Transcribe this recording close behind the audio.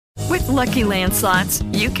Lucky Land Slots,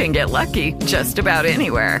 you can get lucky just about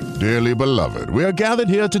anywhere. Dearly beloved, we are gathered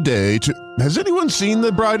here today to... Has anyone seen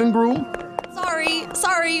the bride and groom?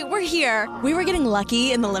 Sorry, we're here. We were getting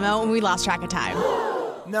lucky in the limo and we lost track of time.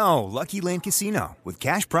 No, Lucky Land Casino, with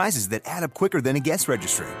cash prizes that add up quicker than a guest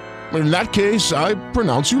registry. In that case, I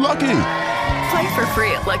pronounce you lucky. Play for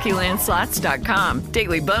free at LuckyLandSlots.com.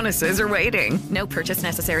 Daily bonuses are waiting. No purchase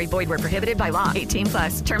necessary. Void where prohibited by law.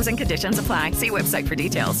 18+. Terms and conditions apply. See website for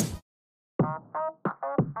details.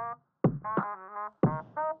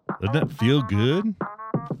 Doesn't that feel good?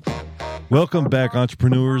 Welcome back,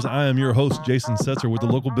 entrepreneurs. I am your host, Jason Setzer with the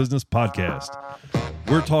Local Business Podcast.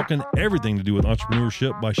 We're talking everything to do with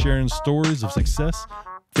entrepreneurship by sharing stories of success,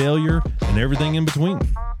 failure, and everything in between.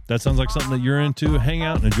 That sounds like something that you're into. Hang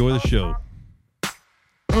out and enjoy the show.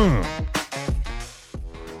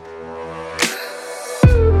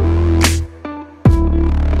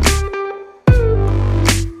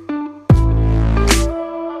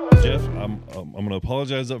 Jeff, I'm going to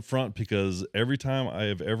apologize up front because every time I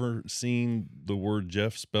have ever seen the word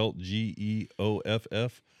Jeff spelt Geoff,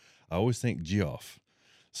 I always think Geoff.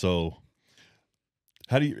 So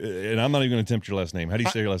how do you, and I'm not even going to attempt your last name. How do you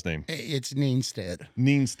say your last name? It's Neenstead.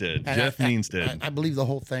 Neenstead. Jeff Neenstead. I believe the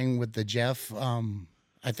whole thing with the Jeff,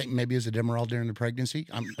 I think maybe it was a Demerol during the pregnancy.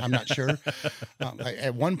 I'm not sure.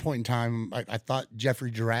 At one point in time, I thought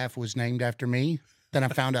Jeffrey Giraffe was named after me. Then I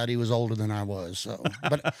found out he was older than I was. So,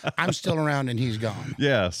 but I'm still around and he's gone.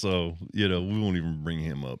 Yeah. So, we won't even bring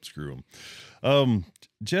him up. Screw him.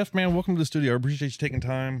 Jeff, man, welcome to the studio. I appreciate you taking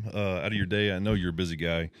time out of your day. I know you're a busy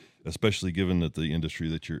guy, especially given that the industry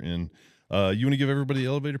that you're in. You want to give everybody the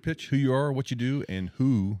elevator pitch, who you are, what you do, and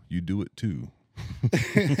who you do it to?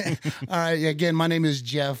 All right. Again, my name is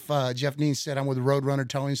Jeff. Jeff Neenstead. I'm with Roadrunner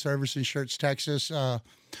Towing Service in Schertz, Texas.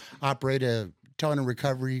 Operate a towing and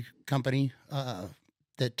recovery company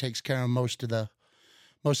that takes care of most of the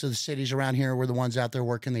cities around here. We're the ones out there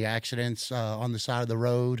working the accidents on the side of the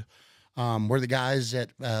road. We're the guys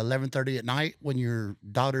at 11:30 at night when your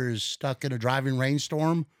daughter is stuck in a driving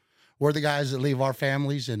rainstorm. We're the guys that leave our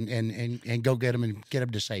families and go get them and get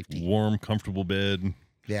them to safety. Warm, comfortable bed.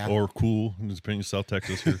 Yeah. Or cool, depending on South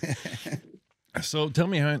Texas here. So tell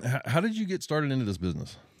me, how did you get started into this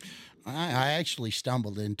business? I actually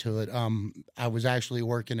stumbled into it. I was actually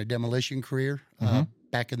working a demolition career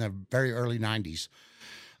back in the very early 90s.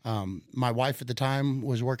 My wife at the time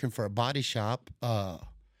was working for a body shop.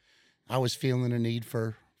 I was feeling a need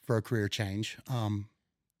for a career change.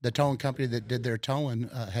 The towing company that did their towing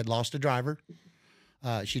had lost a driver.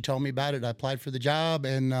 She told me about it. I applied for the job,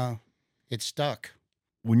 and it stuck.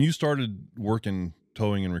 When you started working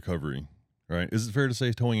towing and recovery, right? Is it fair to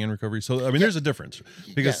say towing and recovery? So, I mean, there's a difference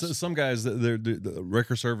because some guys, the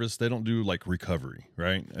wrecker service, they don't do like recovery,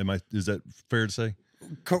 right? Is that fair to say?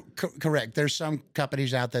 Correct. There's some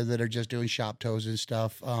companies out there that are just doing shop tows and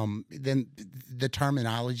stuff. Then the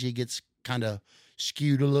terminology gets kind of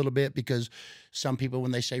skewed a little bit because some people,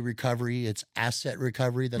 when they say recovery, it's asset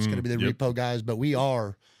recovery. That's going to be the repo guys, but we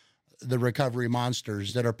are the recovery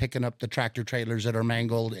monsters that are picking up the tractor trailers that are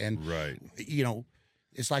mangled. And,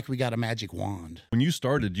 it's like we got a magic wand. When you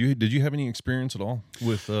started, did you have any experience at all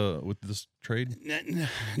with this trade?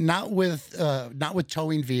 Not with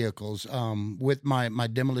towing vehicles. With my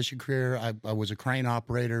demolition career, I was a crane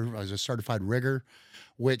operator. I was a certified rigger,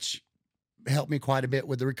 which helped me quite a bit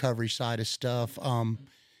with the recovery side of stuff.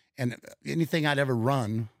 And anything I'd ever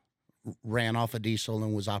ran off of diesel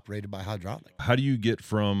and was operated by hydraulic. How do you get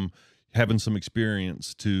from having some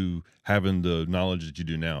experience to having the knowledge that you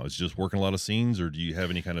do now? Is it just working a lot of scenes, or do you have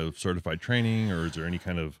any kind of certified training, or is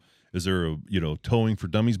there a towing for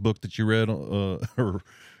dummies book that you read, or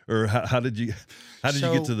how did you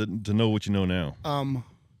get to know what you know now?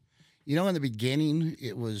 In the beginning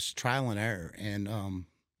it was trial and error, and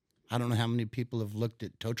I don't know how many people have looked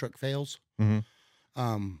at tow truck fails.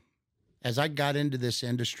 Mm-hmm. As I got into this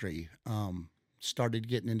industry, started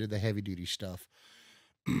getting into the heavy duty stuff,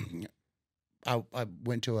 I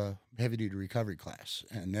went to a heavy duty recovery class,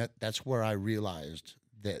 and that's where I realized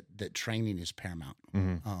that training is paramount.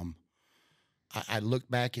 Mm-hmm. I look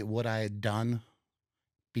back at what I had done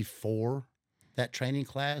before that training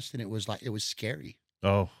class, and it was scary.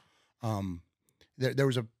 Oh, there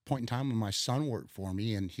was a point in time when my son worked for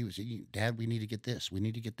me, and he was, Dad, we need to get this, we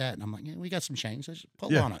need to get that, and I'm like, we got some change, let's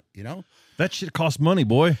pull on it, That shit costs money,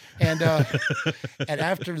 boy. And and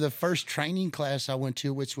after the first training class I went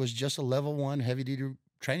to, which was just a level 1 heavy duty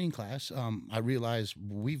training class, I realized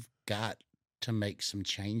we've got to make some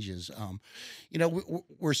changes.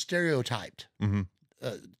 We're stereotyped. Mm-hmm.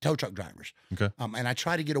 Tow truck drivers. Okay. And I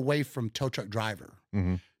try to get away from tow truck driver.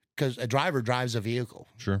 Mm-hmm. because a driver drives a vehicle.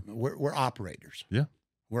 Sure. We're operators. Yeah.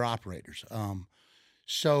 We're operators.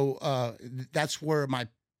 So that's where my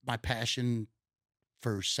passion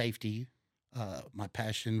for safety, my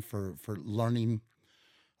passion for learning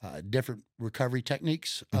different recovery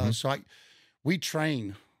techniques. So we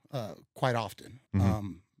train quite often.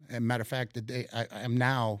 And matter of fact, I am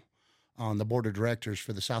now on the board of directors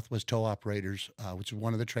for the Southwest Tow Operators, which is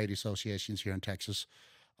one of the trade associations here in Texas.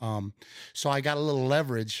 So I got a little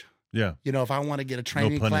leverage. Yeah. You know, if I want to get a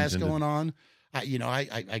training pun class intended. going on,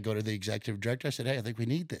 I go to the executive director. I said, hey, I think we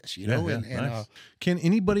need this, you know, Nice. Can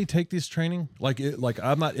anybody take this training? Like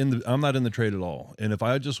I'm not in the trade at all. And if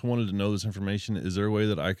I just wanted to know this information, is there a way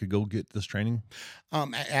that I could go get this training?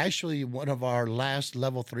 Actually, one of our last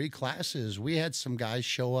level 3 classes, we had some guys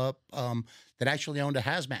show up that actually owned a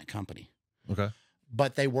hazmat company, Okay.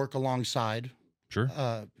 but they work alongside Sure.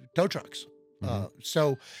 tow trucks.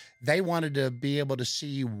 So they wanted to be able to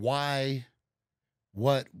see why,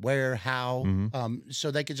 what, where, how,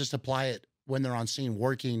 so they could just apply it when they're on scene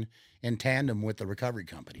working in tandem with the recovery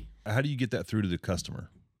company. How do you get that through to the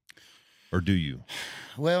customer? Or do you?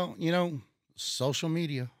 Well, you know, social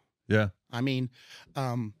media. Yeah. I mean,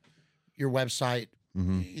 your website,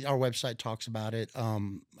 our website talks about it.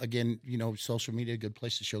 Again, you know, social media, a good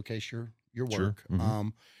place to showcase your Sure.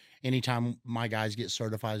 work. Anytime my guys get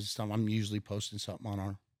certified and stuff, I'm usually posting something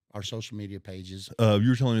on our social media pages. You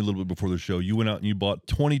were telling me a little bit before the show, you went out and you bought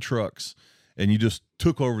 20 trucks and you just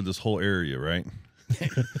took over this whole area, right?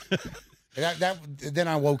 Then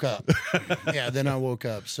I woke up. Then I woke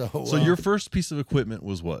up. So your first piece of equipment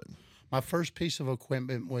was what? my first piece of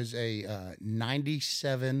equipment was a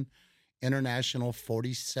 97 International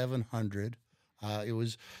 4700. It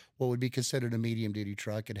was what would be considered a medium duty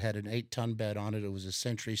truck. It had an 8-ton bed on it. It was a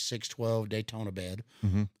Century 612 Daytona bed.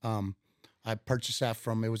 I purchased that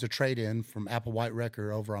it was a trade-in from Applewhite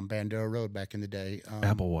Wrecker over on Bandera Road back in the day.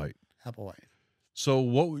 Applewhite. Applewhite. So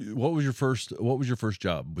what was your first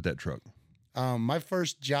job with that truck? My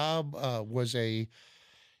first job was a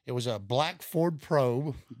black Ford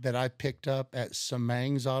Probe that I picked up at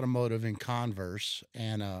Semang's Automotive in Converse,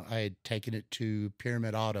 and I had taken it to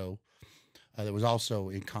Pyramid Auto. That was also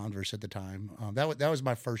in Converse at the time. That was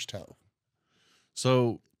my first tow.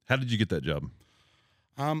 So how did you get that job?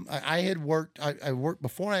 I had worked. I worked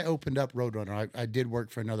before I opened up Roadrunner. I did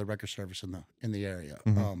work for another record service in the area.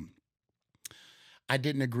 I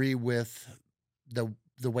didn't agree with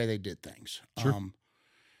the way they did things. Sure.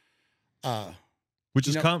 Which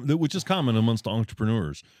is common amongst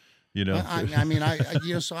entrepreneurs, you know. I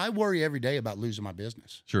mean, so I worry every day about losing my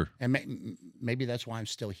business. Sure. And maybe that's why I'm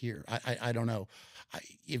still here. I don't know.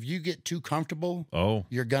 If you get too comfortable,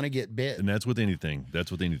 you're gonna get bit. And that's with anything.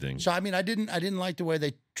 So I mean, I didn't like the way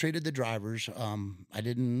they treated the drivers. I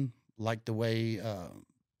didn't like the way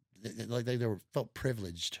they felt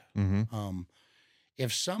privileged.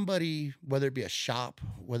 If somebody, whether it be a shop,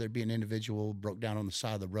 whether it be an individual, broke down on the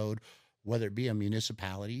side of the road, whether it be a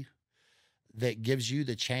municipality that gives you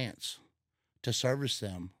the chance to service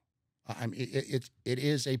them, I mean, it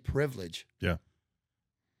is a privilege. Yeah.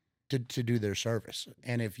 To do their service.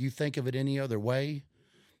 And if you think of it any other way,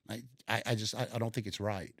 I don't think it's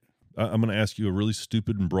right. I'm going to ask you a really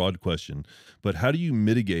stupid and broad question, but how do you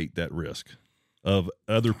mitigate that risk of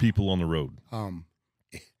other people on the road?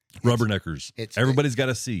 Rubberneckers. Everybody's got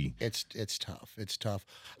to see. It's tough. It's tough.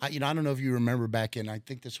 I don't know if you remember back in, I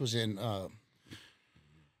think this was in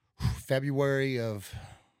February of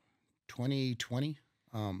 2020.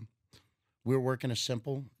 We were working a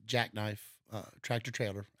simple jackknife tractor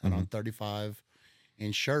trailer and on 35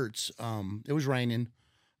 in Shirts. It was raining.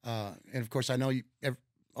 And of course, I know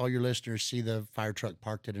all your listeners see the fire truck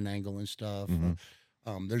parked at an angle and stuff.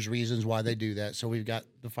 There's reasons why they do that. So we've got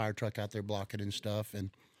the fire truck out there blocking and stuff. And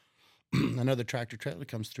another tractor trailer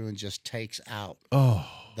comes through and just takes out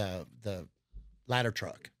the ladder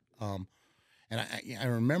truck. And I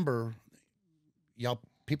remember,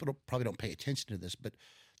 people probably don't pay attention to this, but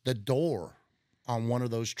the door on one of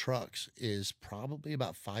those trucks is probably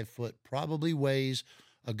about 5 foot, probably weighs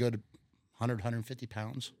a good 100, 150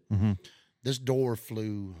 pounds. This door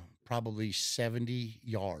flew probably 70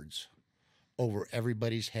 yards over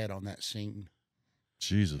everybody's head on that scene.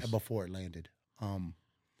 Jesus. Before it landed.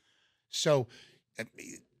 So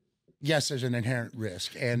yes, there's an inherent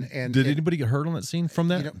risk. And did anybody get hurt on that scene from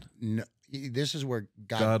that? No. This is where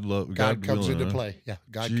God comes willing, into play. Yeah,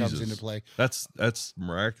 God comes into play. That's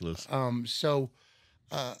miraculous. I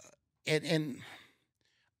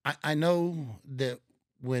know that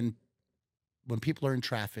when people are in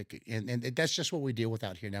traffic, and that's just what we deal with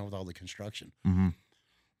out here now with all the construction.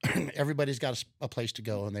 Everybody's got a place to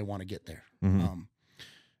go, and they want to get there.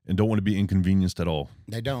 and don't want to be inconvenienced at all.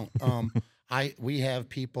 They don't. We have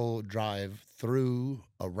people drive through,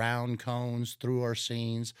 around cones, through our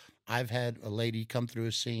scenes. I've had a lady come through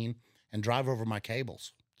a scene and drive over my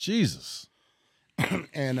cables. Jesus.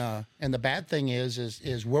 And the bad thing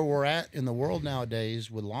is where we're at in the world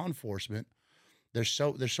nowadays with law enforcement. They're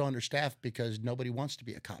so understaffed because nobody wants to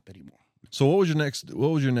be a cop anymore. So what was your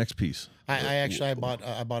next piece? I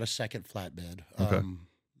bought a second flatbed. Okay.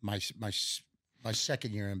 My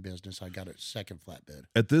second year in business, I got a second flatbed.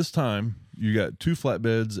 At this time, you got 2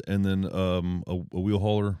 flatbeds and then a wheel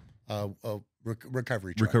hauler,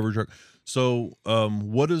 Recovery truck. recovery truck. So,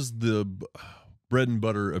 what is the bread and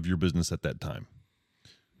butter of your business at that time?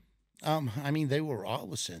 I mean, they were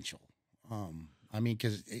all essential. I mean,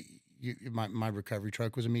 because my recovery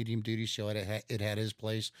truck was a medium duty, so it had his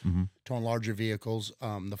place. Towing larger vehicles,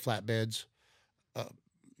 the flatbeds.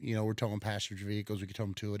 We're towing passenger vehicles. We could tow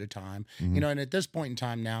them 2 at a time. And at this point in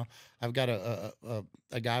time now, I've got a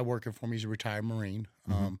guy working for me. He's a retired Marine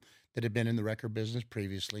that had been in the record business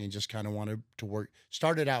previously and just kind of wanted to work.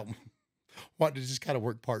 Started out wanting to just kind of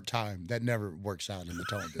work part-time. That never works out in the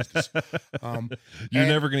towing business. You're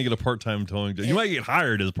never going to get a part-time towing. You might get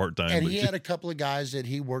hired as part-time. And he had a couple of guys that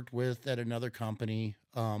he worked with at another company.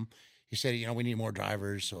 He said, we need more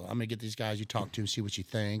drivers, so I'm going to get these guys. You talk to them, see what you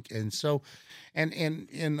think. And so, and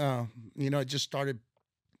it just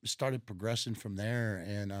started progressing from there.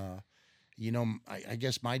 And, I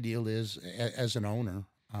guess my deal is as an owner,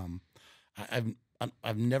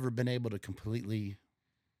 I've never been able to completely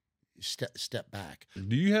step back.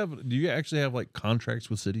 Do you actually have like contracts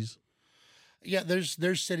with cities? Yeah,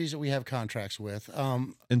 there's cities that we have contracts with.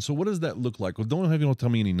 And so what does that look like? Well, don't tell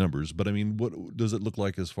me any numbers, but I mean, what does it look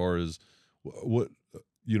like as far as what,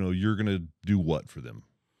 you're going to do what for them?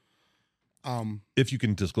 If you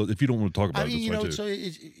can disclose, if you don't want to talk about it, that's fine too. So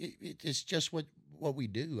it's just what we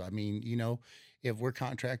do. I mean, if we're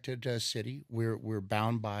contracted to a city, we're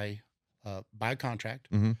bound by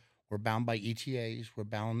contract. Mm-hmm. We're bound by ETAs. We're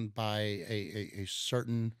bound by a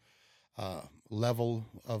certain level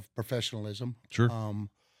of professionalism. Sure.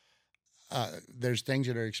 There's things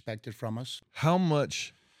that are expected from us. How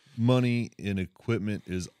much money in equipment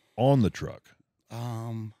is on the truck?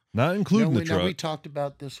 Not including the truck. We talked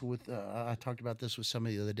about this with I talked about this with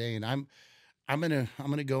somebody the other day, and I'm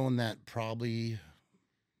gonna go in that probably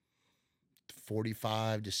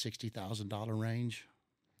 $45,000 to $60,000 range.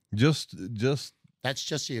 Just that's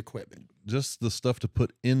just the equipment. Just the stuff to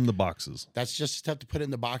put in the boxes. That's just stuff to put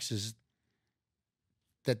in the boxes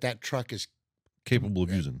that truck is capable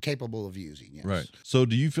of using. Capable of using, yes. Right. So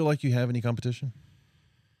do you feel like you have any competition?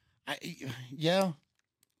 Yeah.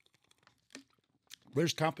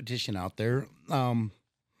 There's competition out there. I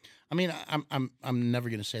mean, I'm never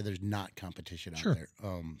going to say there's not competition out there.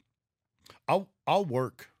 I'll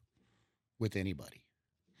work with anybody.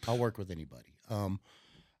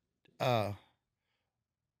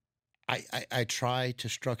 I try to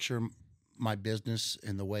structure my business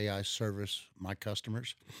in the way I service my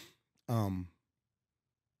customers,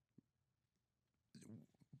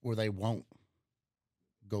 where they won't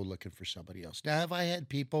go looking for somebody else. Now, have I had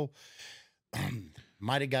people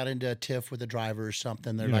might have got into a tiff with a driver or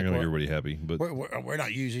something? They're You're like, not going to get everybody happy, but we're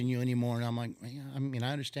not using you anymore. And I'm like, yeah, I mean,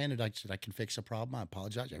 I understand it. I said I can fix the problem. I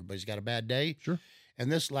apologize. Everybody's got a bad day. Sure.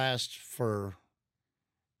 And this lasts for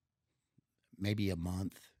maybe a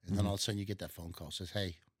month. And then all of a sudden you get that phone call, says,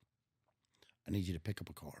 hey, I need you to pick up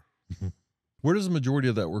a car. Where does the majority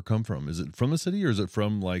of that work come from? Is it from the city or is it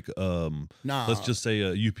from like, let's just say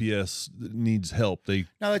UPS needs help. They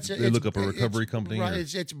look up a recovery company.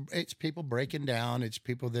 Right. It's people breaking down. It's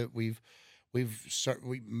people that we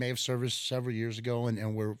may have serviced several years ago,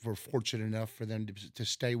 and we're fortunate enough for them to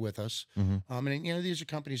stay with us. Mm-hmm. And these are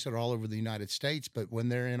companies that are all over the United States, but when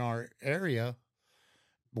they're in our area,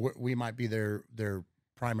 we might be their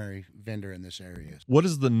primary vendor in this area. What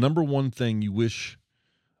is the number one thing you wish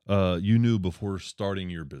you knew before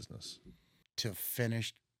starting your business? To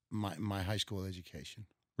finish my high school education.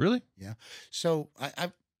 Really? Yeah. So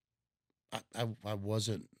I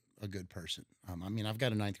wasn't a good person. I mean, I've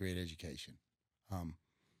got a 9th grade education.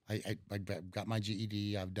 I got my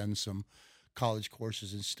GED. I've done some college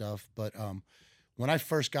courses and stuff. But when I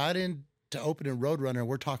first got into opening Roadrunner,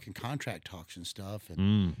 we're talking contract talks and stuff.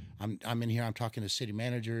 And I'm in here. I'm talking to city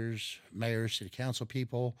managers, mayors, city council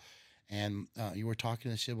people. And you were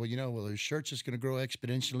talking and said, well, there's shirts that's going to grow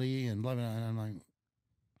exponentially and blah, blah, blah. And I'm like,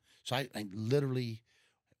 so I literally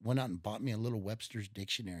went out and bought me a little Webster's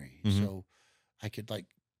dictionary. So I could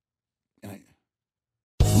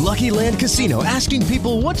Lucky Land Casino, asking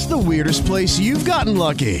people, what's the weirdest place you've gotten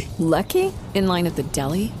lucky? Lucky? In line at the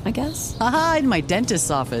deli, I guess? Aha, in my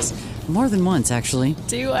dentist's office. More than once, actually.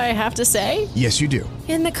 Do I have to say? Yes, you do.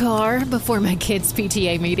 In the car before my kids'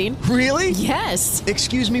 PTA meeting. Really? Yes.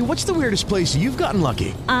 Excuse me, what's the weirdest place you've gotten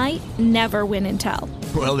lucky? I never win and tell.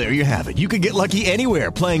 Well, there you have it. You can get lucky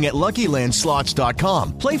anywhere, playing at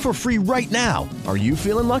LuckyLandSlots.com. Play for free right now. Are you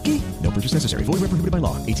feeling lucky? No purchase necessary. Void where prohibited by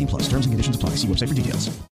law. 18+. Terms and conditions apply. See website for details.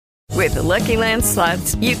 With the Lucky Land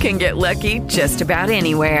Slots, you can get lucky just about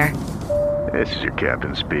anywhere. This is your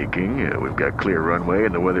captain speaking. We've got clear runway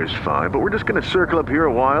and the weather's fine, but we're just going to circle up here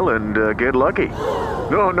a while and get lucky.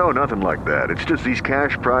 No, nothing like that. It's just these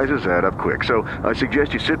cash prizes add up quick. So I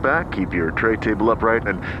suggest you sit back, keep your tray table upright,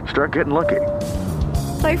 and start getting lucky.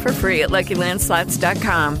 Play for free at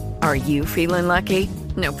LuckyLandSlots.com. Are you feeling lucky?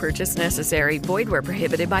 No purchase necessary. Void where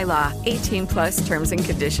prohibited by law. 18+ terms and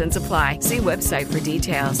conditions apply. See website for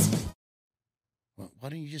details. Well, why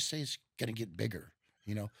don't you just say it's going to get bigger,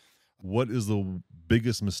 you know? What is the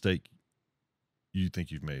biggest mistake you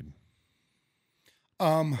think you've made?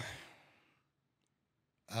 Back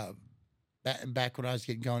when I was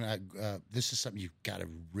getting going, this is something you've got to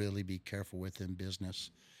really be careful with in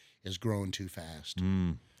business, is growing too fast.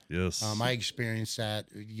 Yes. I experienced that,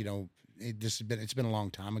 you know, it's been a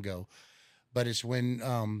long time ago, but it's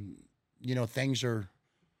when, you know, things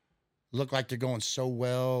look like they're going so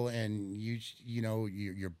well, and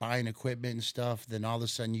you're buying equipment and stuff, then all of a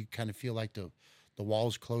sudden you kind of feel like the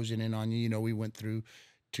wall's closing in on you. You know, we went through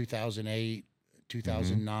 2008,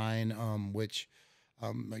 2009, which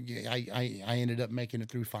I ended up making it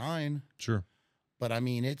through fine. Sure. But I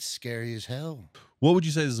mean, it's scary as hell. What would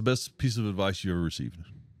you say is the best piece of advice you ever received?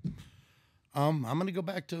 I'm gonna go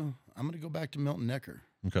back to Milton Necker.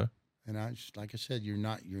 Okay. And like I said, you're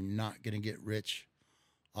not gonna get rich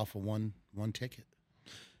off of one ticket.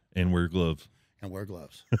 And wear gloves. Wear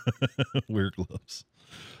gloves. Wear gloves.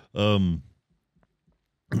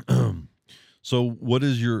 So what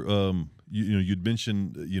is your you'd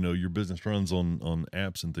mentioned your business runs on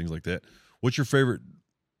apps and things like that. What's your favorite?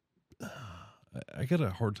 I got a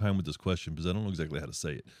hard time with this question because I don't know exactly how to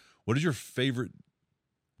say it. What is your favorite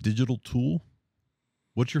digital tool?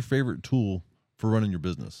 What's your favorite tool for running your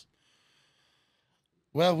business?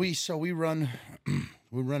 Well, we run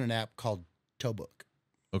an app called Towbook.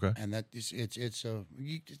 Okay. And that is it's a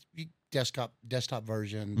desktop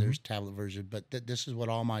version. There's tablet version, but this is what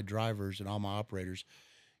all my drivers and all my operators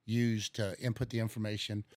use to input the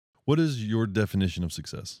information. What is your definition of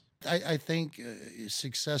success? I think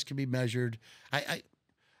success can be measured.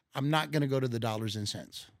 I'm not going to go to the dollars and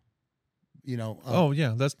cents. You know.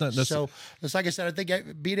 That's so. It's like I said. I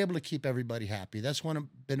think being able to keep everybody happy. That's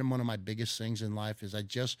been one of my biggest things in life. Is I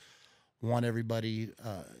just want everybody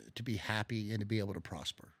to be happy and to be able to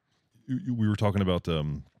prosper. We were talking about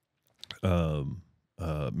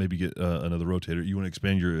maybe get another rotator. You want to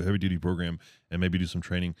expand your heavy duty program and maybe do some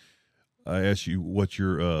training. I asked you what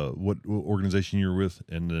your what organization you're with,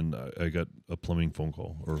 and then I got a plumbing phone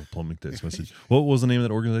call or a plumbing text message. What was the name of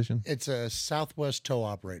that organization? It's Southwest Tow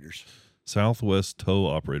Operators. Southwest Tow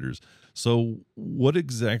Operators. So what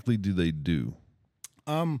exactly do they do?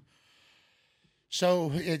 So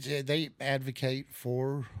they advocate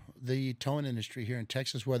for the towing industry here in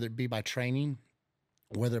Texas, whether it be by training,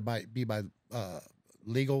 whether it be by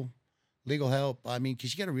legal help. I mean,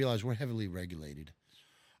 because you got to realize we're heavily regulated.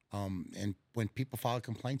 And when people file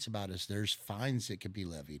complaints about us, there's fines that could be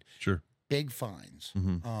levied. Sure. Big fines.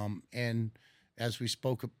 Mm-hmm. And as we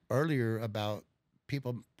spoke earlier about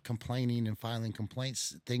people complaining and filing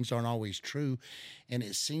complaints, things aren't always true. And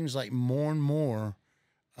it seems like more and more,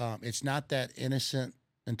 it's not that innocent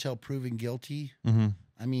until proven guilty. Mm-hmm.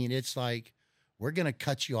 I mean, it's like, we're going to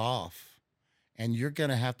cut you off and you're going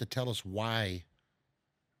to have to tell us why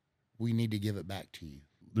we need to give it back to you.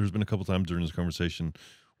 There's been a couple times during this conversation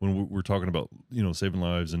when we're talking about, saving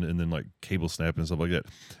lives and then like cable snapping and stuff like that.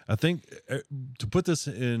 I think to put this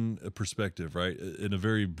in a perspective, right, in a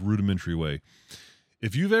very rudimentary way,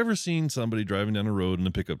 if you've ever seen somebody driving down the road in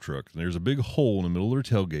a pickup truck and there's a big hole in the middle of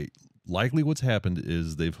their tailgate, likely what's happened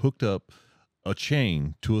is they've hooked up a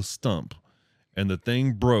chain to a stump and the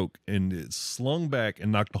thing broke and it slung back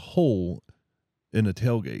and knocked a hole in a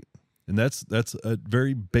tailgate. And that's a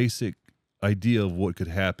very basic idea of what could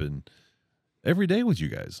happen every day with you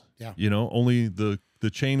guys. Yeah. Only the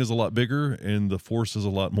chain is a lot bigger and the force is a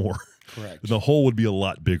lot more. Correct. The hole would be a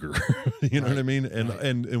lot bigger. You know Right. what I mean? And, Right.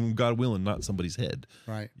 and God willing, not somebody's head.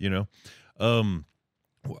 Right.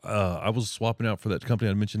 I was swapping out for that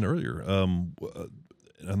company I mentioned earlier. I'm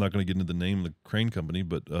not going to get into the name of the crane company,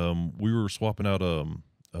 but we were swapping out a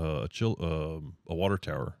water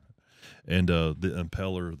tower and the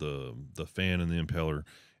impeller, the fan and the impeller,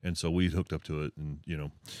 and so we hooked up to it,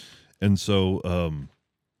 and so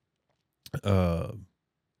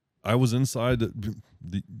I was inside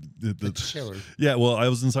the chiller. Yeah, well, I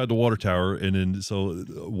was inside the water tower, and then so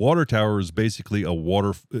water tower is basically a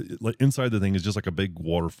water. Like inside the thing is just like a big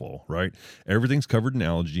waterfall, right? Everything's covered in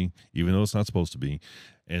algae, even though it's not supposed to be,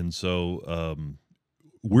 and so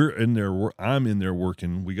we're in there. I'm in there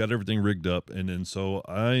working. We got everything rigged up, and then so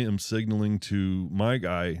I am signaling to my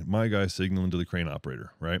guy signaling to the crane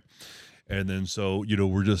operator, right? And then so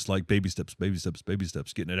we're just like baby steps,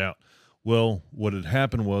 getting it out. Well, what had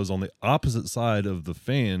happened was on the opposite side of the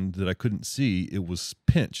fan that I couldn't see, it was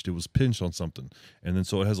pinched. It was pinched on something. And then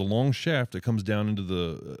so it has a long shaft that comes down into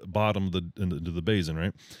the bottom of into the basin,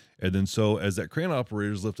 right? And then so as that crane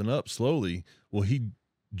operator is lifting up slowly, well, he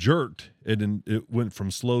jerked, and then it went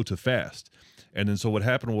from slow to fast. And then so what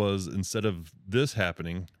happened was, instead of this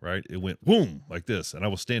happening, right, it went boom like this, and I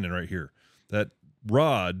was standing right here. That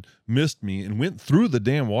rod missed me and went through the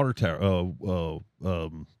damn water tower,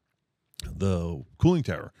 the cooling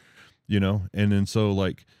tower, and then so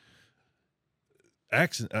like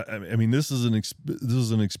accident. I mean, this is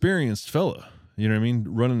an experienced fella, you know what I mean,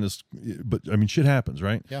 running this, but I mean, shit happens,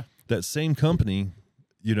 right? Yeah. That same company,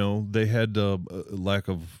 they had a lack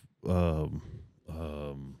of, I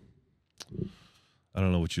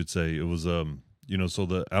don't know what you'd say. It was, so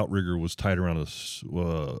the outrigger was tied around a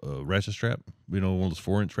ratchet strap, one of those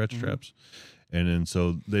 4-inch ratchet straps. And then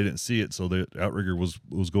so they didn't see it. So the outrigger was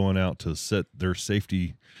going out to set their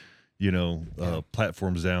safety,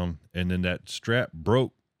 platforms down. And then that strap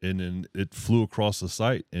broke, and then it flew across the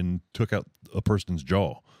site and took out a person's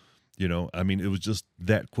jaw. I mean, it was just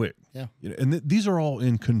that quick. Yeah. And these are all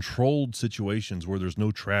in controlled situations where there's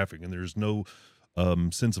no traffic and there's no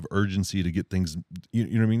sense of urgency to get things. You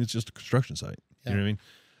know what I mean? It's just a construction site. Yeah. You know what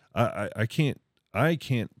I mean? I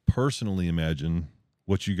can't personally imagine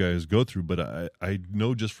what you guys go through, but I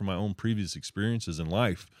know just from my own previous experiences in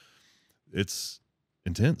life, it's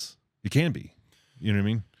intense. It can be. You know what I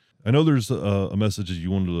mean? I know there's a message that you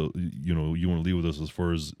want to leave with us as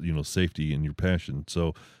far as safety and your passion.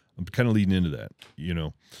 So I'm kind of leading into that.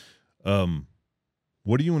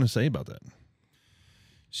 What do you want to say about that?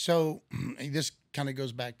 So this kind of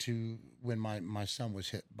goes back to when my son was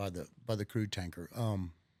hit by the crude tanker,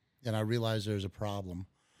 and I realized there's a problem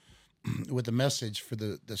with the message for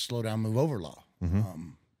the slow down, move over law. Mm-hmm.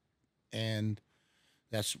 And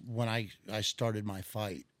that's when I started my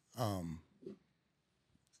fight.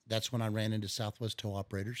 That's when I ran into Southwest Tow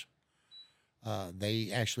Operators. They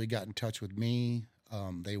actually got in touch with me.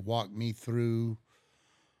 They walked me through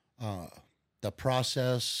the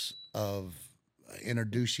process of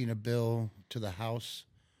introducing a bill to the House,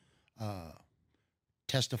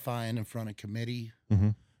 testifying in front of committee,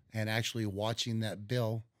 and actually watching that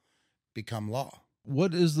bill become law.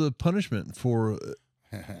 What is the punishment for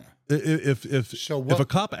if a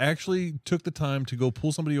cop actually took the time to go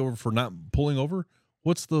pull somebody over for not pulling over?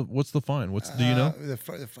 What's the fine? Do you know?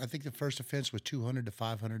 I think the first offense was $200 to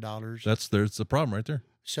 $500. There's the problem right there.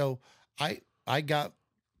 So I'm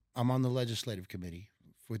on the legislative committee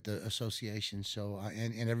with the association. So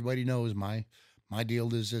and everybody knows my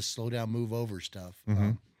deal is this slow down, move over stuff.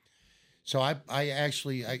 Mm-hmm. So I'm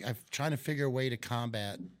trying to figure a way to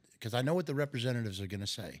combat, because I know what the representatives are going to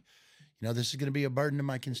say. This is going to be a burden to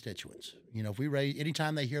my constituents. If we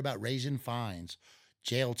anytime they hear about raising fines,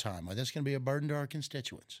 jail time, that's going to be a burden to our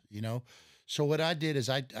constituents. So what I did is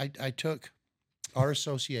I took our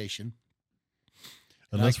association.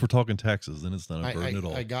 Unless we're talking taxes, then it's not a burden at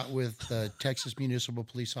all. I got with the Texas Municipal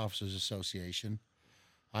Police Officers Association.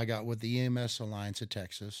 I got with the EMS Alliance of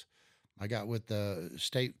Texas. I got with the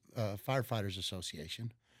State Firefighters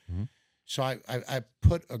Association. Mm-hmm. So I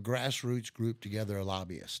put a grassroots group together, a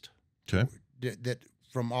lobbyist. Okay. That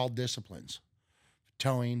from all disciplines,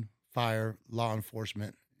 towing, fire, law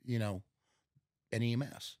enforcement, and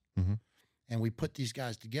EMS. Mm-hmm. And we put these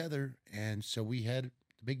guys together, and so we had the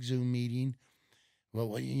big Zoom meeting. Well,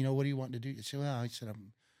 what do you want to do? I said, I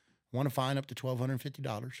want to fine up to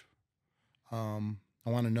 $1,250. I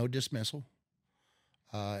want a no dismissal.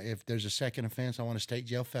 If there's a second offense, I want a state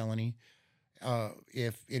jail felony.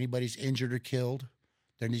 If anybody's injured or killed,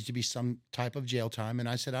 there needs to be some type of jail time. And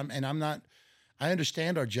I said, I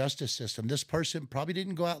understand our justice system. This person probably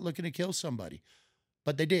didn't go out looking to kill somebody,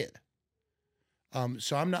 but they did.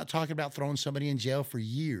 So I'm not talking about throwing somebody in jail for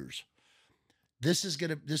years.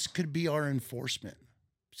 This could be our enforcement,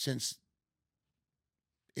 since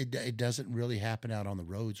it doesn't really happen out on the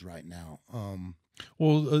roads right now.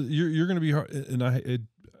 Well, you're going to be hard, and I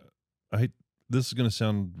hate this is going to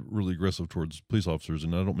sound really aggressive towards police officers,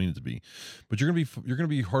 and I don't mean it to be, but you're going to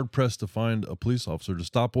be hard pressed to find a police officer to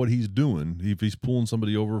stop what he's doing if he's pulling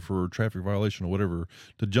somebody over for a traffic violation or whatever,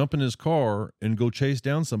 to jump in his car and go chase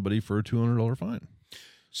down somebody for a $200 fine.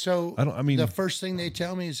 So the first thing they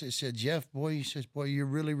tell me is, they said, Jeff, boy, he says, boy, you're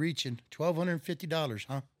really reaching $1,250,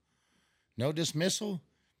 huh? No dismissal?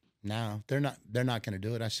 No, they're not going to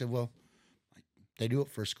do it. I said, well, they do it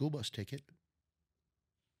for a school bus ticket.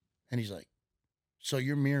 And he's like, so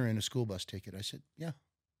you're mirroring a school bus ticket? I said, yeah.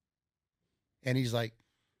 And he's like,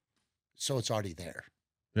 so it's already there.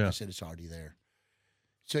 Yeah. I said, it's already there.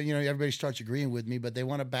 So, everybody starts agreeing with me, but they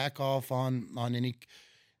want to back off on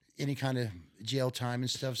any kind of jail time and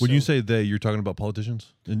stuff. When you say they, you're talking about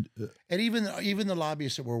politicians? And even the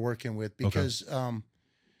lobbyists that we're working with, because I'm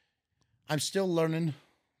still learning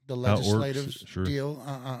the legislative deal.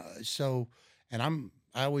 I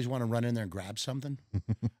always want to run in there and grab something.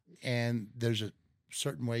 And there's a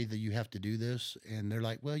certain way that you have to do this. And they're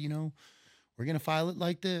like, well, we're going to file it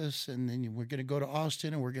like this. And then we're going to go to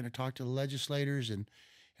Austin and we're going to talk to the legislators and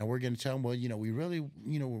we're going to tell them, well, we really,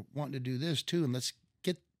 we're wanting to do this too. And let's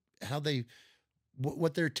get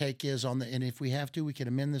what their take is on and if we have to, we can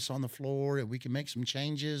amend this on the floor and we can make some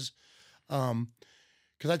changes.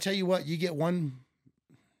 Cause I tell you what, you get one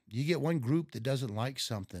group that doesn't like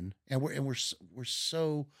something and we're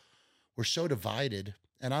so divided.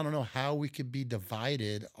 And I don't know how we could be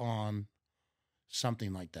divided on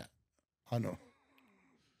something like that. I know.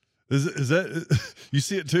 Is that you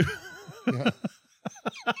see it too? Yeah.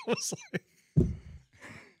 I was like,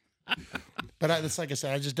 but it's like I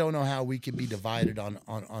said, I just don't know how we could be divided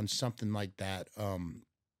on something like that.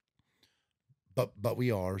 But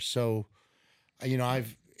we are. So, I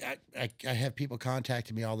have people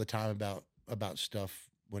contacting me all the time about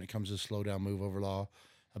stuff when it comes to slow down, move over law,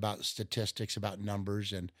 about statistics, about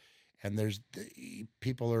numbers, and there's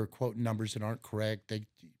people are quoting numbers that aren't correct.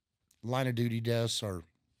 Line of duty deaths are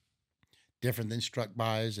different than struck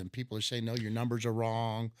bys, and people are saying, no, your numbers are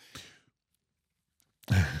wrong.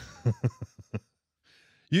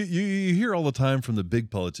 You hear all the time from the big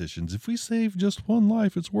politicians, if we save just one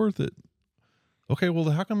life, it's worth it. Okay, well,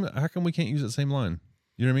 how come we can't use that same line?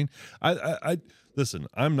 You know what I mean? I listen,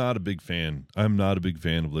 I'm not a big fan. I'm not a big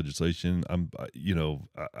fan of legislation. I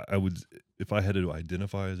would, if I had to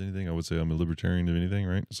identify as anything, I would say I'm a libertarian of anything,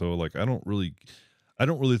 right? So like, I don't really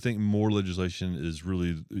think more legislation is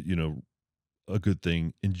really, a good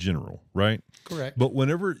thing in general, right? Correct. But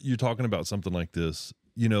whenever you're talking about something like this,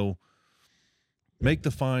 make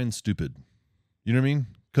the fine stupid. You know what I mean?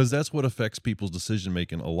 Because that's what affects people's decision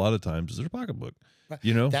making a lot of times is their pocketbook.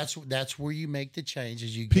 That's where you make the change,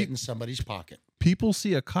 is you get in somebody's pocket. People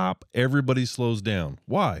see a cop, everybody slows down.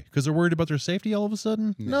 Why? Because they're worried about their safety all of a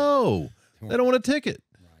sudden? No. They don't want a ticket.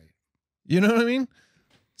 Right. You know what I mean?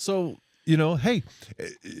 So, hey,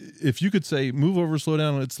 if you could say move over, slow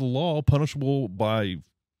down, it's the law, punishable by, a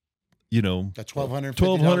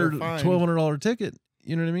 $1,250 fine. $1,200 ticket.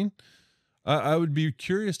 You know what I mean? I would be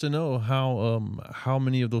curious to know how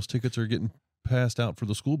many of those tickets are getting passed out for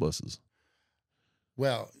the school buses.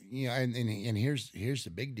 Well, and here's the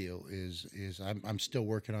big deal is I'm still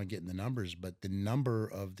working on getting the numbers, but the number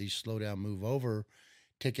of these slow down, move over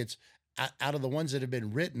tickets out of the ones that have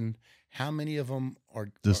been written, how many of them are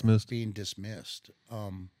being dismissed?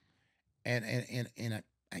 And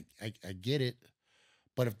I get it,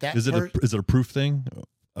 but if that is it a proof thing?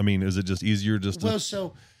 I mean, is it just easier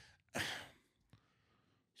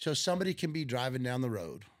so somebody can be driving down the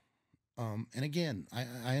road. And again,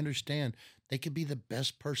 I understand they could be the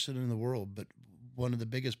best person in the world, but one of the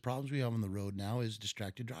biggest problems we have on the road now is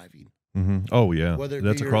distracted driving. Mm-hmm. Oh yeah,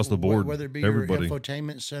 that's across the board. Whether it be everybody. Your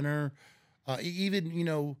infotainment center,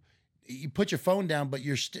 even you put your phone down, but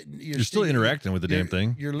you're still interacting with the damn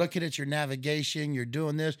thing. You're looking at your navigation. You're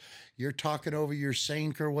doing this. You're talking over your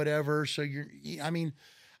sync or whatever. So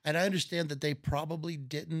and I understand that they probably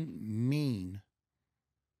didn't mean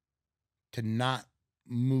to not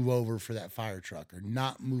move over for that fire truck or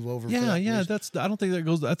not move over. Yeah, for that yeah. police.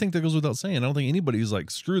 I think that goes without saying. I don't think anybody's like,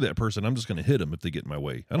 screw that person, I'm just going to hit them if they get in my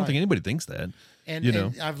way. I don't think anybody thinks that.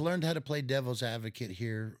 And I've learned how to play devil's advocate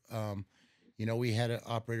here. We had an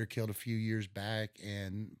operator killed a few years back,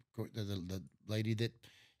 and the lady that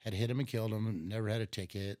had hit him and killed him never had a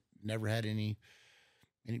ticket, never had any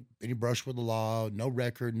brush with the law, no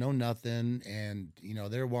record, no nothing. And,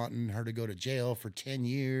 they're wanting her to go to jail for 10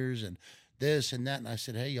 years and this and that. And I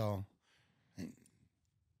said, hey, y'all,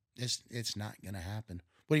 it's not going to happen.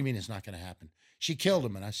 What do you mean it's not going to happen? She killed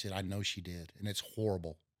him. And I said, I know she did. And it's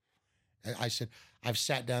horrible. I said, I've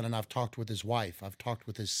sat down and I've talked with his wife. I've talked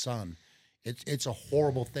with his son. It's a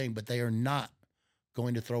horrible thing, but they are not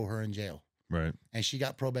going to throw her in jail. Right. And she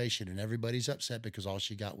got probation, and everybody's upset because all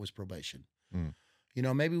she got was probation. Mm. You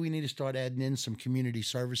know, maybe we need to start adding in some community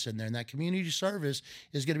service in there, and that community service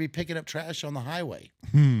is going to be picking up trash on the highway.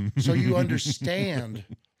 So you understand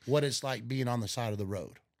what it's like being on the side of the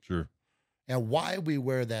road. Sure. And why we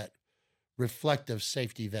wear that reflective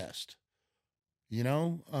safety vest. You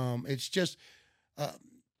know, it's just...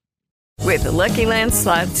 With the Lucky Land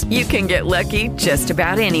Slots, you can get lucky just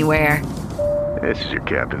about anywhere. This is your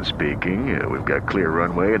captain speaking. We've got clear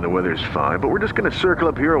runway and the weather's fine, but we're just going to circle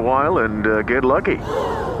up here a while and get lucky.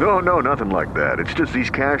 No, nothing like that. It's just these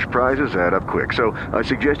cash prizes add up quick. So I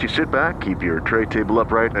suggest you sit back, keep your tray table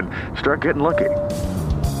upright, and start getting lucky.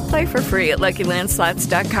 Play for free at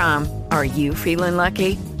LuckyLandSlots.com. Are you feeling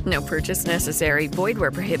lucky? No purchase necessary. Void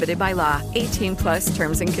where prohibited by law. 18 plus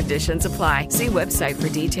terms and conditions apply. See website for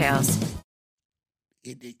details.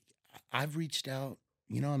 I've reached out,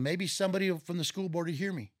 you know, and maybe somebody from the school board will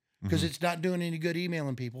hear me because it's not doing any good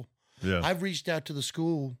emailing people. Yeah. I've reached out to the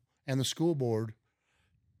school and the school board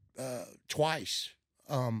twice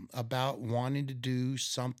about wanting to do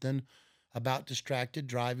something about distracted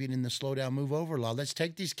driving and the slow down, move over law. Let's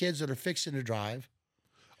take these kids that are fixing to drive.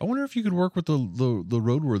 I wonder if you could work with the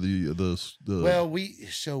roadworthy the. Well,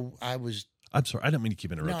 I'm sorry, I didn't mean to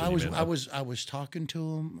keep interrupting. No, I was talking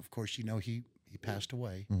to him. Of course, you know he passed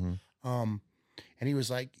away. And he was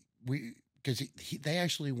like, because they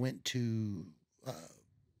actually went to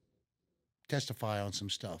testify on some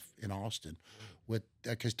stuff in Austin with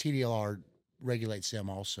because TDLR regulates them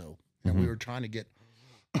also, and we were trying to get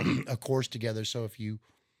a course together. So if you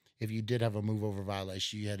did have a move over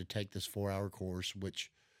violation, you had to take this 4-hour course, which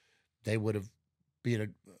they would have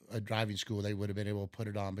been a driving school. They would have been able to put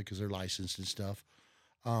it on because they're licensed and stuff.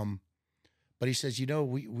 But he says, you know,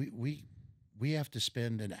 we have to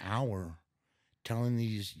spend an hour telling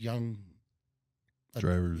these young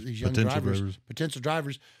drivers, potential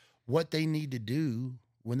drivers, what they need to do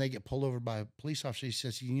when they get pulled over by a police officer. He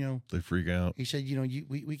says, you know, they freak out. He said, you know,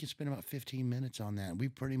 we can spend about 15 minutes on that. We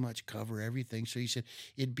pretty much cover everything. So he said,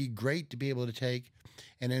 it'd be great to be able to take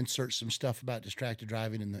and insert some stuff about distracted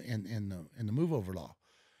driving in the move over law.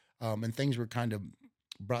 And things were kind of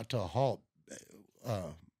brought to a halt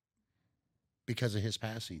because of his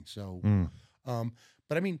passing. So,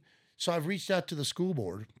 but I mean, so I've reached out to the school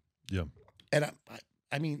board. Yeah. And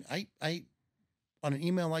I mean, I on an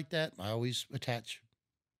email like that, I always attach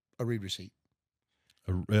a read receipt.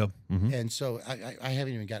 Yeah. And so I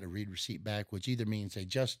haven't even got a read receipt back, which either means they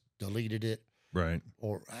just deleted it, right?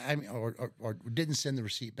 Or or didn't send the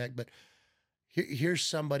receipt back. But here's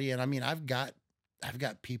somebody, and I mean, I've got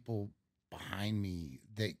people behind me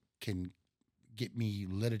that can get me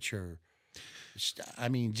literature. I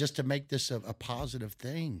mean, just to make this a positive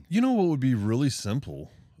thing. You know what would be really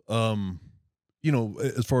simple? You know,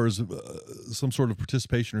 as far as some sort of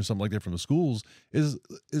participation or something like that from the schools is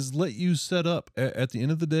let you set up at the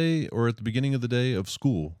end of the day or at the beginning of the day of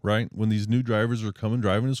school, right? When these new drivers are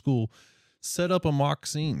driving to school, set up a mock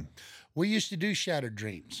scene. We used to do Shattered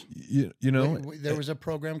Dreams. You know, there was a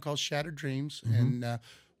program called Shattered Dreams, and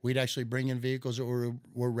we'd actually bring in vehicles that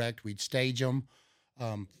were wrecked. We'd stage them.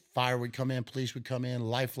 Fire would come in, police would come in,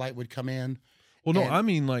 Life Flight would come in. Well, no, I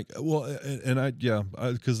mean like, well, and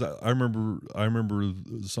because I remember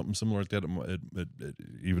something similar like that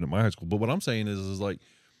even at my high school. But what I'm saying is like,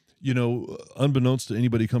 you know, unbeknownst to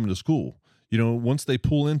anybody coming to school, you know, once they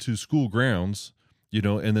pull into school grounds, you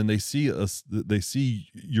know, and then they see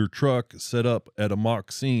your truck set up at a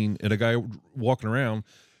mock scene and a guy walking around,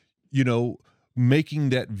 you know, making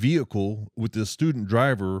that vehicle with the student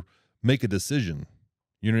driver make a decision.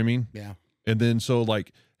 You know what I mean? Yeah. And then so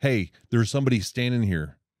like, hey, there's somebody standing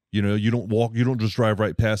here. You know, you don't just drive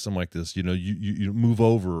right past them like this. You know, you move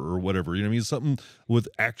over or whatever. You know what I mean? Something with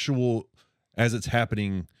actual, as it's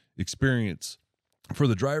happening, experience for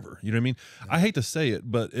the driver. You know what I mean? I hate to say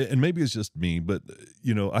it, but, and maybe it's just me, but,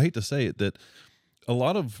 you know, I hate to say it that a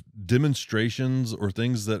lot of demonstrations or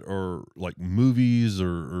things that are like movies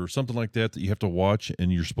or something like that you have to watch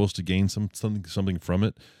and you're supposed to gain something from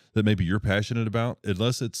it that maybe you're passionate about,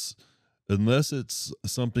 unless it's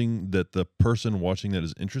something that the person watching that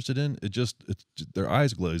is interested in, it's their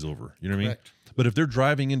eyes glaze over. You know what I mean? But if they're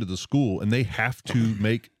driving into the school and they have to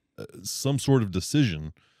make some sort of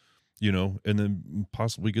decision, you know, and then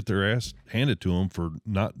possibly get their ass handed to them for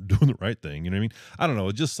not doing the right thing. You know what I mean? I don't know.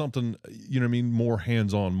 It's just something, you know what I mean? More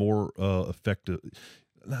hands-on, more effective,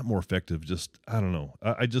 not more effective. Just, I don't know.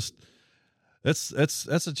 I just, it's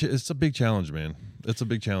a big challenge, man. It's a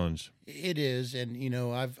big challenge. It is. And, you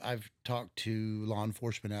know, I've talked to law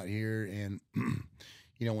enforcement out here and,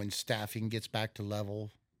 you know, when staffing gets back to level,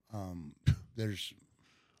 there's,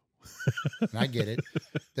 and I get it.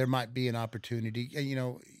 There might be an opportunity, and you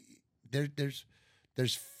know, there's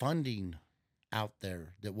funding out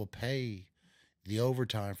there that will pay the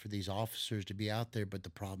overtime for these officers to be out there. But the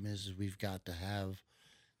problem is we've got to have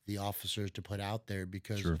the officers to put out there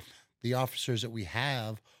because the officers that we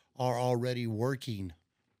have are already working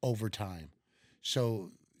overtime.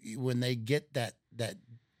 So when they get that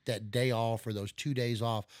day off or those 2 days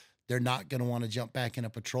off, they're not going to want to jump back in a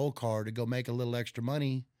patrol car to go make a little extra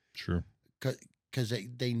money. Sure. Because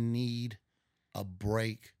they need a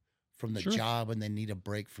break from the job and they need a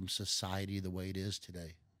break from society the way it is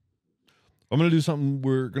today. I'm going to do something.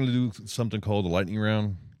 We're going to do something called the lightning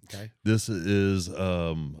round. Okay. This is,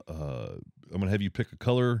 I'm going to have you pick a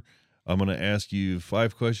color. I'm going to ask you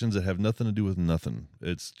 5 questions that have nothing to do with nothing.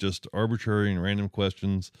 It's just arbitrary and random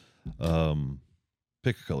questions.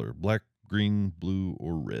 Pick a color: black, green, blue,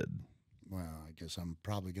 or red. Well, I guess I'm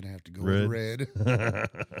probably going to have to go with red.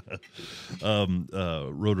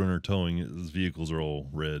 Roadrunner Towing, his vehicles are all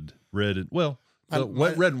red. Red and red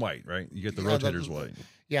and white, right? You get the rotators white.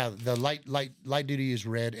 Yeah, the light duty is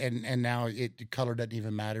red, and now the color doesn't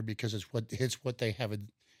even matter because it's what they have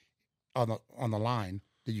on the line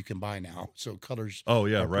that you can buy now. So colors. Oh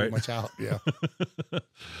yeah, are right. Pretty much out. Yeah.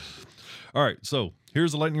 All right, so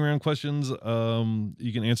here's the lightning round questions.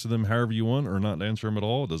 You can answer them however you want or not answer them at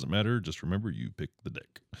all. It doesn't matter. Just remember, you pick the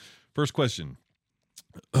deck. First question.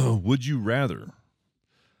 Would you rather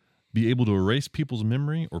be able to erase people's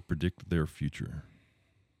memory or predict their future?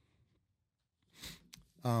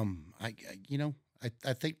 I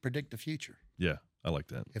think predict the future. Yeah, I like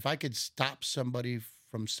that. If I could stop somebody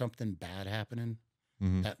from something bad happening,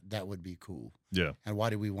 that would be cool. Yeah. And why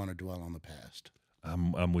do we want to dwell on the past?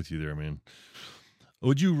 I'm with you there, man.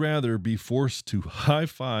 Would you rather be forced to high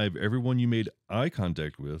five everyone you made eye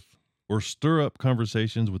contact with or stir up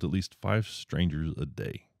conversations with at least 5 strangers a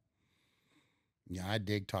day? Yeah, I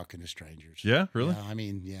dig talking to strangers. Yeah, really?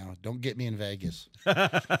 Yeah, don't get me in Vegas.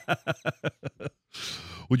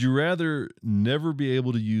 Would you rather never be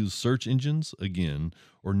able to use search engines again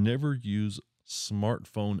or never use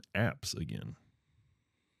smartphone apps again?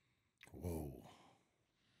 Whoa.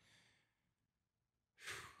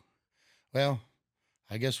 Well,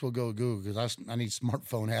 I guess we'll go with Google because I need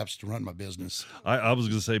smartphone apps to run my business. I was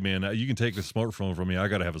going to say, man, you can take the smartphone from me. I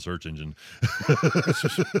got to have a search engine.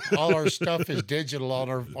 All our stuff is digital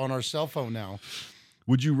on our cell phone now.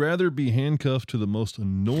 Would you rather be handcuffed to the most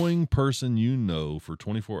annoying person you know for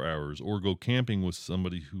 24 hours or go camping with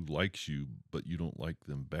somebody who likes you but you don't like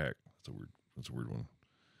them back? That's a weird one.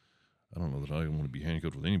 I don't know that I want to be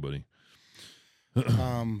handcuffed with anybody.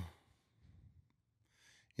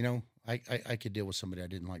 I could deal with somebody I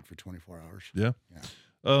didn't like for 24 hours. Yeah.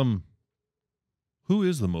 Yeah. Who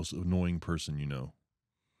is the most annoying person you know?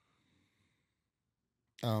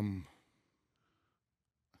 Don't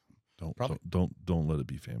let it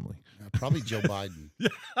be family. Probably Joe Biden.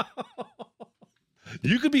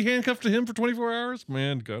 You could be handcuffed to him for 24 hours?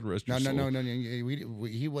 Man, God rest your soul. No.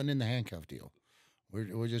 He wasn't in the handcuff deal.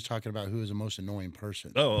 We're just talking about who is the most annoying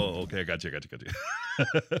person. Oh, okay. I got you.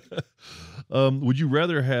 Would you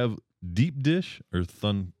rather have deep dish or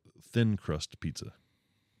thin crust pizza?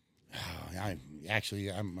 I'm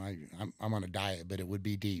on a diet, but it would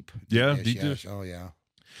be deep. Deep dish. Oh yeah.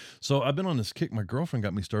 So I've been on this kick. My girlfriend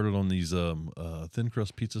got me started on these thin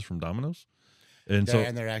crust pizzas from Domino's. And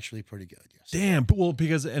they're actually pretty good. Yes. Damn. Well,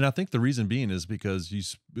 and I think the reason being is because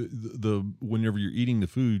whenever you're eating the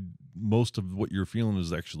food, most of what you're feeling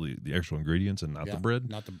is actually the actual ingredients and not the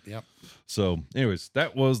bread. Yep. So, anyways,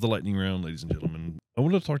 that was the lightning round, ladies and gentlemen. I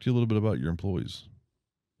want to talk to you a little bit about your employees.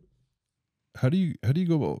 How do you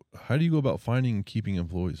go about finding and keeping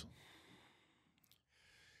employees?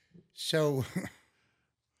 So,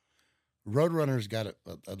 Roadrunner's got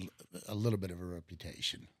a little bit of a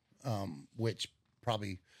reputation. Which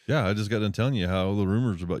probably... Yeah, I just got done telling you how the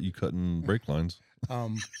rumors about you cutting brake lines.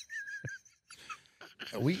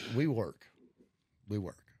 We work. We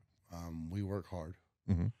work hard.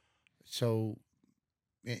 Mm-hmm. So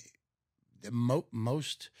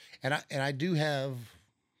most... And I do have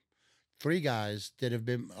 3 guys that have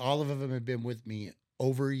been... All of them have been with me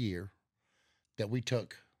over a year that we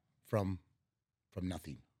took from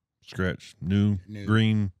nothing. Scratch. New.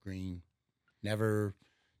 Green. Never...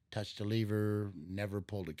 touched a lever, never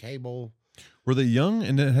pulled a cable. Were they young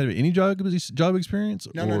and didn't have any job experience?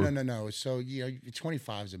 No. So,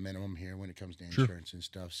 25 is a minimum here when it comes to insurance and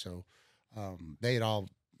stuff. So, they had all,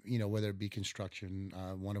 whether it be construction,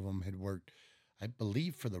 one of them had worked, I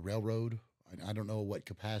believe, for the railroad. I don't know what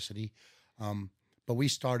capacity. But we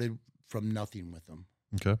started from nothing with them.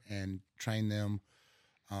 Okay. And trained them.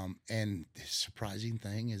 And the surprising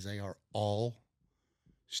thing is they are all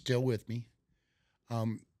still with me.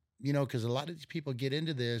 Because a lot of these people get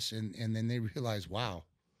into this and then they realize, wow,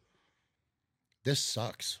 this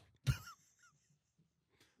sucks.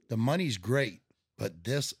 The money's great, but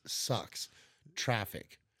this sucks.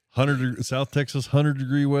 Traffic. South Texas,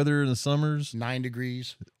 100-degree weather in the summers. 9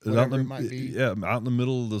 degrees, whatever it might be. Yeah, out in the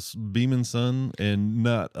middle of this beaming sun and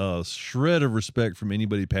not a shred of respect from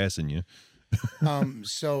anybody passing you. What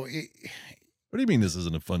do you mean this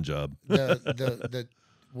isn't a fun job?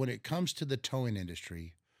 When it comes to the towing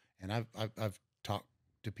industry, and I've talked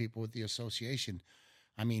to people with the association,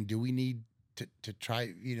 I mean, do we need to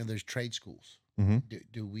try, there's trade schools. Mm-hmm.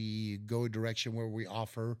 Do we go a direction where we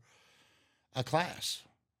offer a class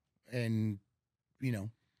and,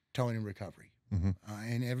 towing and recovery? Mm-hmm.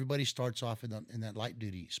 And everybody starts off in that light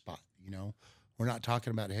duty spot. We're not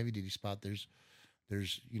talking about a heavy duty spot. There's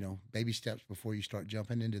baby steps before you start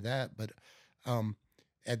jumping into that. But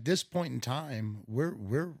at this point in time,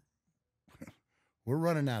 we're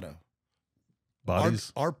running out of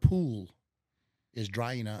bodies. Our pool is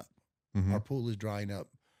drying up. Mm-hmm. Our pool is drying up.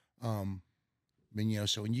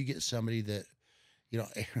 So when you get somebody that,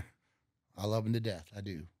 I love them to death. I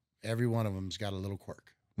do. Every one of them's got a little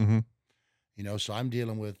quirk. Mm-hmm. So I'm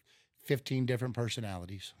dealing with 15 different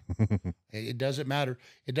personalities. It doesn't matter.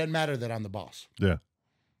 It doesn't matter that I'm the boss. Yeah.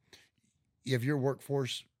 If your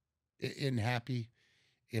workforce isn't happy,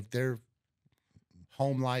 if their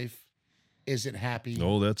home life isn't happy.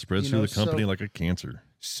 Oh, that spreads through the company like a cancer.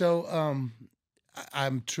 So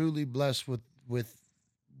I'm truly blessed with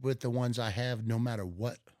the ones I have, no matter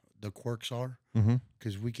what the quirks are,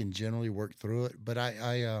 because we can generally work through it. But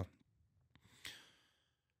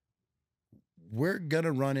we're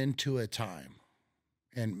gonna run into a time,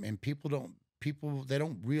 and people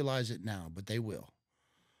don't realize it now, but they will.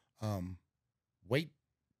 Wait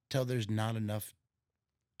till there's not enough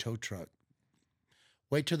tow truck.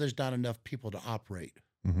 Wait till there's not enough people to operate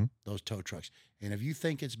those tow trucks. And if you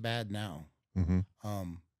think it's bad now,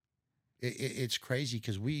 it's crazy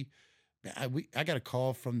because I got a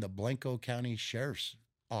call from the Blanco County Sheriff's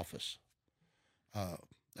Office a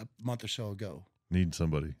month or so ago. Need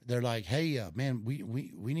somebody. They're like, hey, man, we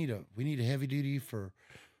need a heavy duty for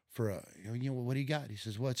a, what do you got? He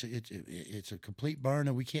says, well, it's a complete burn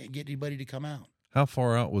and we can't get anybody to come out. How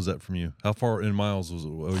far out was that from you? How far in miles was it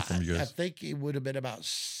away from you guys? I think it would have been about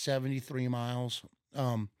 73 miles.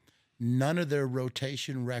 None of their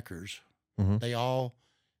rotation wreckers, they all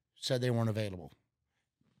said they weren't available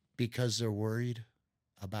because they're worried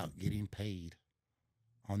about getting paid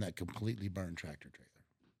on that completely burned tractor trailer.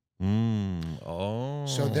 Oh.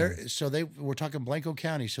 So we're talking Blanco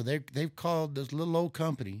County. So they've called this little old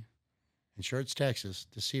company in Schertz, Texas,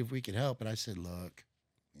 to see if we could help. And I said, look,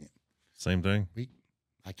 same thing.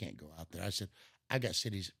 I can't go out there. I said, I got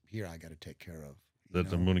cities here I got to take care of.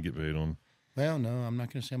 That I'm going to get paid on. Well, no, I'm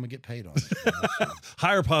not going to say I'm going to get paid on it.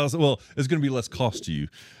 Higher policy. Well, it's going to be less cost to you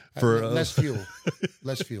for less fuel,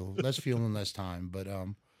 less fuel and less time. But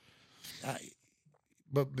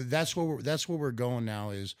but that's where we're going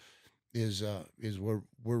now is we're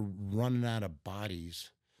running out of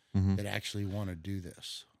bodies that actually want to do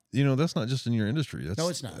this. That's not just in your industry. No,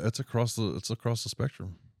 it's not. That's across the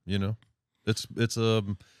spectrum. It's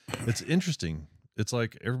interesting. It's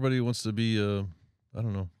like everybody wants to be I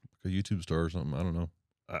don't know, a YouTube star or something. I don't know.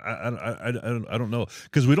 I don't know,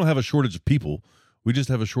 because we don't have a shortage of people. We just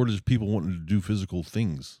have a shortage of people wanting to do physical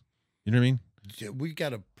things. You know what I mean? We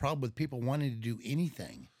got a problem with people wanting to do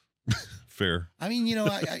anything. Fair. I mean,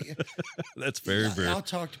 that's very fair. I'll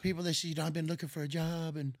talk to people. They say, I've been looking for a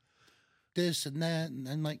job and this and that, and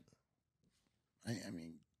I'm like, I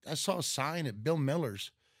mean, I saw a sign at Bill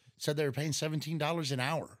Miller's, said they were paying $17 an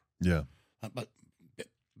hour. Yeah. But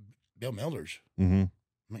Bill Miller's. Mm-hmm.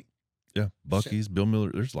 Like, yeah, Buc-ee's, Bill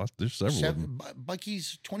Miller. There's several of them.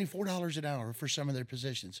 Buc-ee's $24 an hour for some of their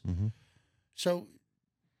positions. Mm-hmm. So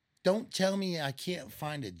don't tell me I can't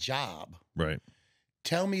find a job. Right.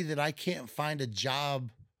 Tell me that I can't find a job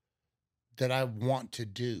that I want to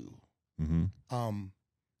do. Mm-hmm.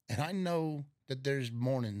 And I know that there's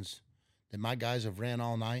mornings that my guys have ran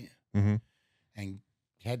all night and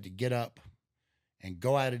had to get up and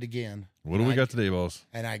go at it again. What do we got today, boss?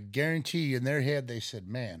 And I guarantee you in their head, they said,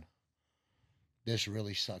 man, this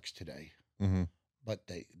really sucks today. Mm-hmm. But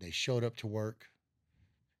they showed up to work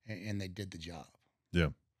and they did the job. Yeah.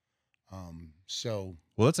 Well,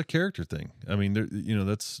 that's a character thing. I mean,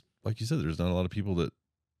 that's like you said, there's not a lot of people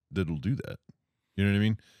that'll do that. You know what I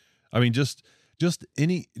mean? I mean, just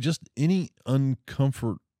any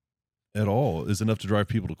uncomfort at all is enough to drive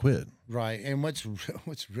people to quit. Right. And what's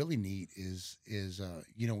really neat is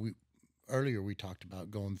earlier we talked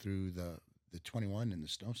about going through the 21 in the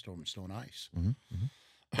snowstorm and snow and ice.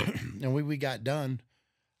 And when we got done,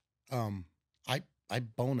 I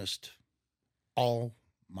bonused all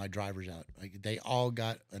my drivers out. Like, they all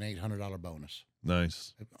got an $800 bonus.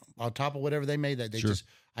 Nice. On top of whatever they made that,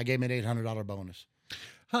 I gave them an $800 bonus.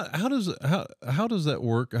 How does that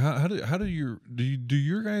work? Do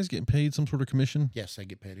your guys get paid some sort of commission? Yes, I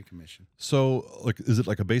get paid a commission. So, like, is it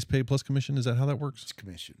like a base pay plus commission? Is that how that works? It's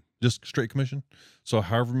commission. Just straight commission. So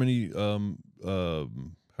however many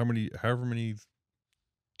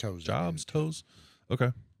tows.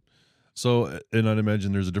 Okay. So, and I'd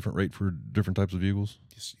imagine there's a different rate for different types of vehicles.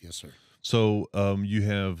 Yes, sir. So you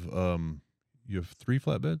have 3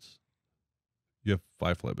 flatbeds. You have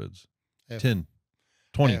 5 flatbeds. 10.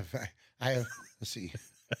 20. I have let's see.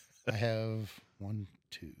 I have 1,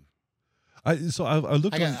 2. I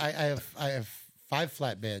looked. I have 5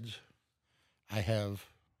 flatbeds. I have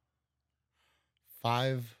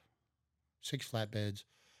 6 flatbeds,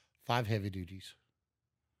 5 heavy duties.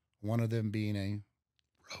 One of them being a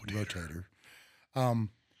rotator.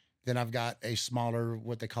 Then I've got a smaller,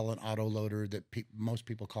 what they call an auto loader that most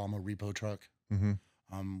people call them a repo truck.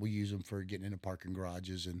 We use them for getting into parking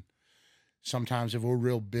garages, and sometimes if we're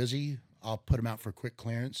real busy, I'll put them out for quick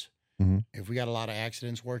clearance. If we got a lot of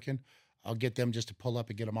accidents working, I'll get them just to pull up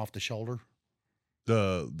and get them off the shoulder.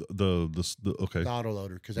 The auto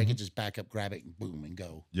loader, because they can just back up, grab it, and boom, and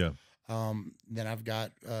go. Yeah. Then I've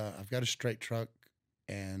got a straight truck,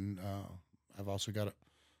 and I've also got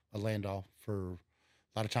a Landau. For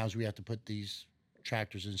a lot of times we have to put these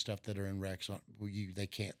tractors and stuff that are in wrecks on. They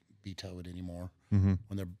can't be towed anymore when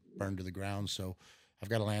they're burned to the ground. So I've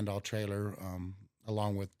got a Landau trailer,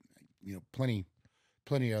 along with plenty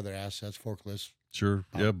of other assets, forklifts. Sure.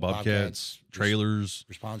 Bobcats, trailers,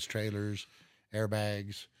 response trailers,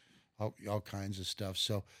 airbags, all kinds of stuff.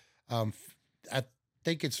 So I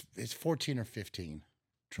think it's 14 or 15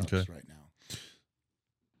 trucks right now.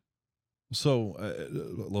 So I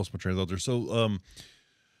lost my train of thought there. So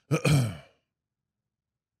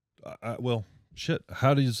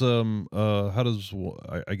how does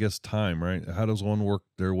I guess time, right? How does one work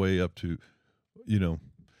their way up to,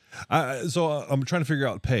 so I'm trying to figure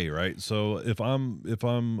out pay, right? So if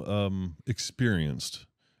I'm experienced,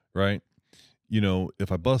 right?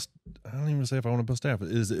 If I bust, I don't even say if I want to bust staff,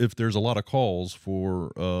 is if there's a lot of calls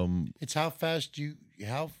for it's how fast you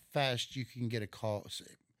can get a call,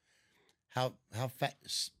 how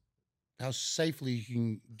safely you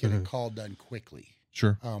can get a call done quickly.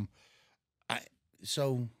 Sure.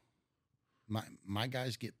 So my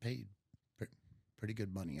guys get paid pretty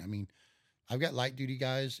good money. I mean, I've got light duty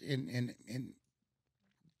guys and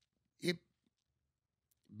it,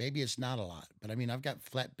 maybe it's not a lot, but I mean, I've got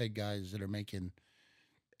flatbed guys that are making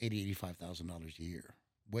 $80,000-$85,000 a year,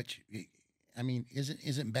 which, I mean,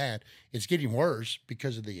 isn't bad. It's getting worse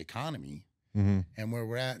because of the economy and where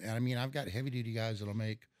we're at. And I mean, I've got heavy duty guys that'll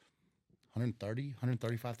make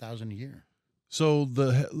 $135,000 a year. So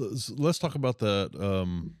let's talk about that.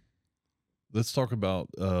 Let's talk about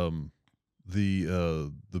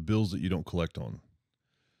the bills that you don't collect on.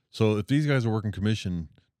 So if these guys are working commission,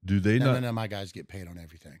 do they not? No, my guys get paid on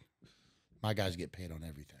everything.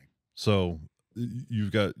 So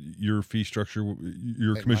you've got your fee structure,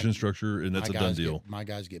 your commission structure, and that's a done deal. My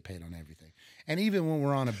guys get paid on everything. And even when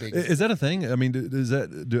we're on a big... Is that a thing? I mean,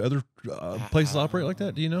 do other places operate like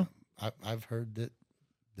that? Do you know? I've heard that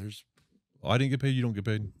there's... I didn't get paid, you don't get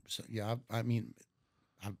paid? So, yeah, I mean,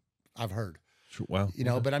 I've heard. Sure, wow.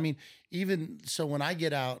 But I mean, even so, when I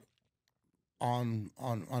get out on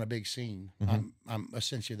a big scene, I'm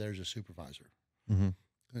essentially there's a supervisor, and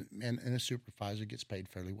a supervisor gets paid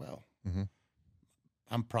fairly well.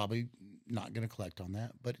 I'm probably not going to collect on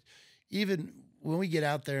that, but even when we get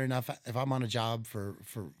out there, and if I'm on a job for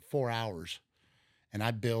 4 hours, and I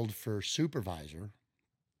billed for supervisor,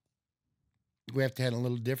 we have to handle it a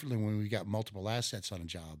little differently when we got multiple assets on a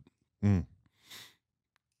job.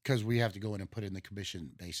 Because we have to go in and put in the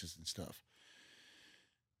commission basis and stuff.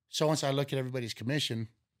 So once I look at everybody's commission,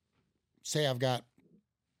 say I've got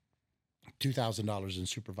 $2,000 in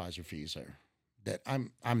supervisor fees there that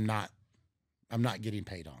I'm not getting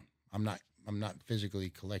paid on. I'm not physically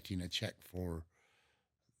collecting a check for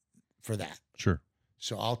that. Sure.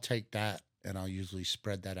 So I'll take that and I'll usually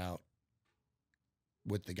spread that out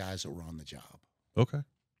with the guys that were on the job. Okay.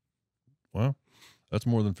 Well, that's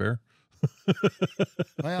more than fair.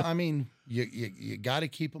 Well, I mean, you got to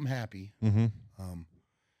keep them happy. A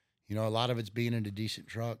lot of it's being in a decent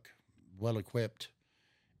truck, well equipped,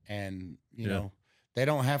 and you know they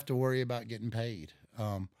don't have to worry about getting paid.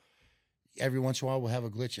 Every once in a while we'll have a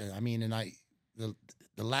glitch. I mean, and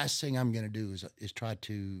the last thing I'm going to do is try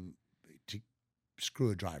to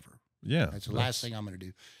screw a driver. Yeah. That's the last thing I'm going to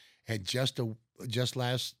do. And just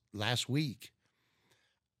last week,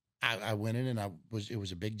 I went in and it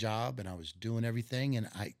was a big job and I was doing everything. And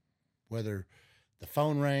whether the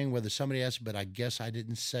phone rang, whether somebody asked, but I guess I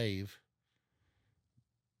didn't save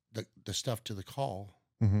the stuff to the call.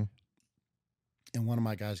 Mm-hmm. And one of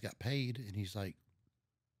my guys got paid and he's like,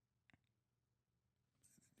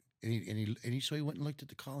 and he went and looked at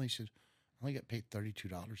the call and he said, I only got paid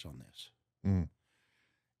 $32 on this. Mm.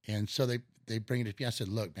 And so they bring it to me. I said,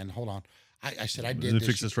 look, man, hold on. I said, I did this.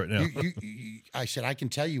 Fix this right now. I said, I can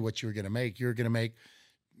tell you what you were going to make. You're going to make,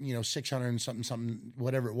 600 and something,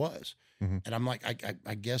 whatever it was. Mm-hmm. And I'm like,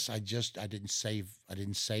 I guess I didn't save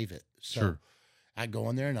it. So sure. I go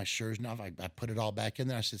in there and sure enough, I put it all back in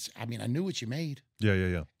there. I said, I mean, I knew what you made.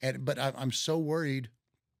 Yeah. But I'm so worried.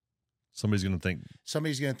 Somebody's going to think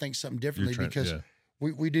something differently because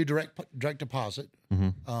we do direct deposit.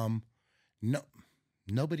 Mm-hmm.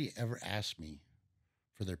 Nobody ever asked me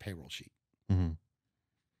for their payroll sheet. Mm-hmm.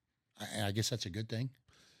 I guess that's a good thing.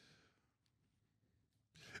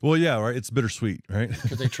 Well, yeah, right. It's bittersweet, right?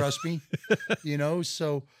 Because they trust me,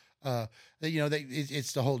 So,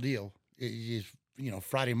 it's the whole deal.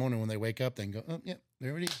 Friday morning when they wake up, they can go, oh yeah,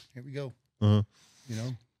 there it is. Here we go. Uh-huh.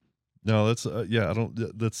 No, that's I don't.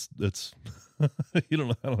 That's you don't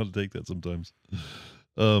know how to take that sometimes.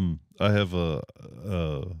 I have an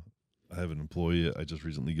employee. I just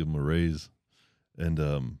recently gave him a raise, and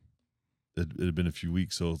it had been a few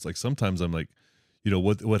weeks. So it's like sometimes I'm like,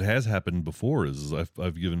 what has happened before is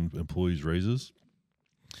I've given employees raises,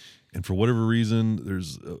 and for whatever reason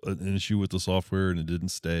there's an issue with the software and it didn't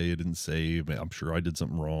save. I'm sure I did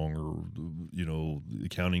something wrong, or the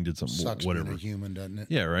accounting did something. Sucks whatever. being a human, doesn't it?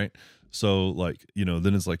 Yeah, right. So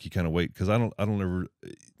then it's like you kind of wait because I don't ever.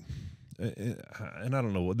 And I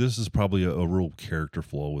don't know. This is probably a real character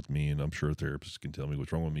flaw with me, and I'm sure therapists can tell me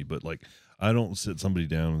what's wrong with me. But like, I don't sit somebody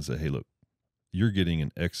down and say, "Hey, look, you're getting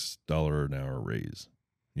an X dollar an hour raise."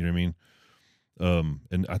 You know what I mean?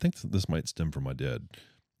 And I think this might stem from my dad.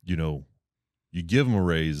 You give them a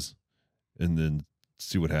raise, and then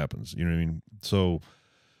see what happens. You know what I mean? So,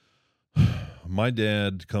 my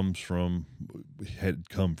dad had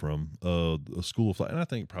come from a school of life, and I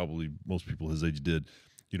think probably most people his age did.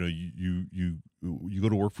 You go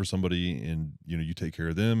to work for somebody and, you take care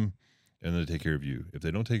of them and they take care of you. If they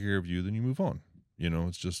don't take care of you, then you move on.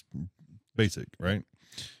 It's just basic, right?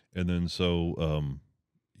 And then so,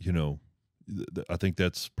 I think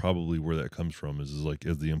that's probably where that comes from is like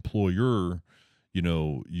as the employer,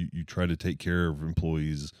 you try to take care of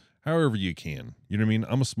employees however you can. You know what I mean?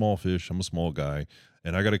 I'm a small fish. I'm a small guy.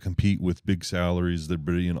 And I got to compete with big salaries that are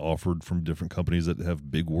being offered from different companies that have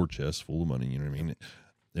big war chests full of money. You know what I mean?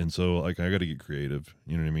 And so, like, I got to get creative.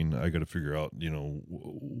 You know what I mean? I got to figure out,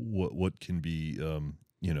 what can be,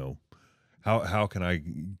 how can I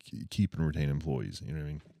keep and retain employees? You know what I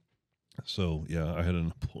mean? So, yeah, I had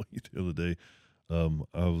an employee the other day. I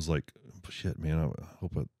was like, shit, man, I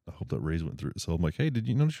hope that raise went through. So I'm like, hey, did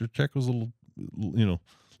you notice your check was a little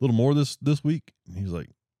more this week? And he's like,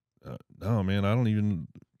 no, man, I don't even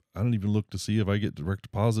look to see if I get direct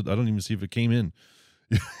deposit. I don't even see if it came in.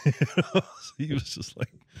 He was just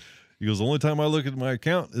like, he goes, the only time I look at my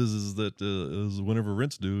account is that is whenever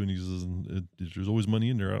rent's due, and he says there's always money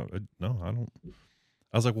in there. No, I don't.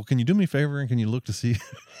 I was like, well, can you do me a favor and can you look to see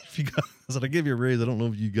if you got? I said, I gave you a raise. I don't know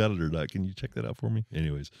if you got it or not. Can you check that out for me?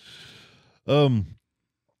 Anyways,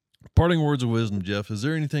 parting words of wisdom, Jeff. Is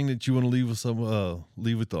there anything that you want to leave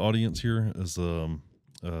with the audience here? As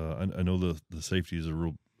I know the safety is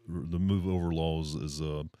the move over laws is.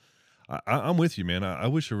 I'm with you, man. I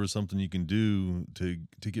wish there was something you can do to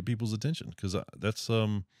get people's attention because that's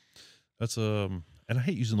and I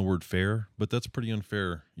hate using the word fair, but that's pretty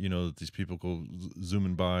unfair. That these people go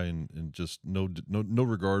zooming by and just no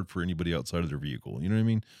regard for anybody outside of their vehicle. You know what I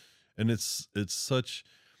mean? And it's such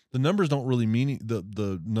the numbers don't really mean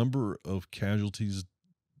the number of casualties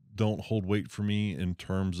don't hold weight for me in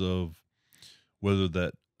terms of whether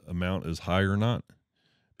that amount is high or not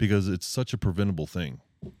because it's such a preventable thing.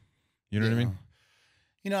 You know what I mean?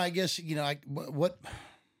 I guess what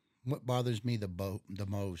bothers me the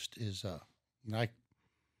most is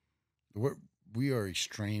we are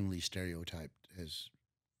extremely stereotyped as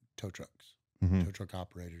tow trucks, tow truck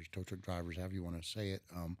operators, tow truck drivers, however you want to say it.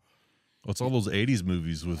 Well, it's all those '80s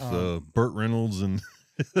movies with Burt Reynolds and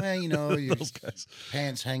your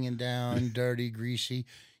pants hanging down, dirty, greasy.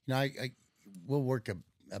 We'll work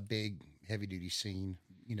a big heavy duty scene.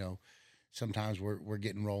 sometimes we're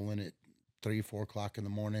getting rolling at 3 or 4 o'clock in the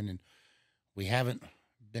morning, and we haven't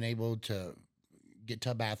been able to get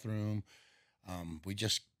to a bathroom. We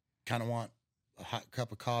just kind of want a hot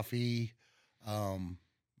cup of coffee.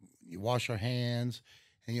 You wash our hands,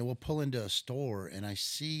 and we'll pull into a store, and I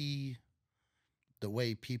see the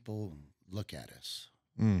way people look at us.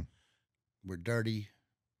 We're dirty,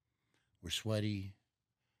 we're sweaty,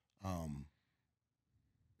 and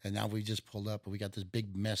now we just pulled up, and we got this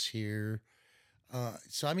big mess here.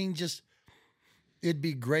 So I mean, just it'd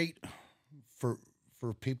be great for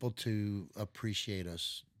people to appreciate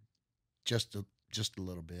us just a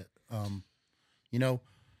little bit. You know,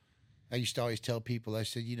 I used to always tell people, I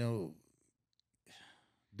said, you know,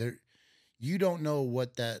 you don't know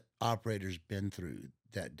what that operator's been through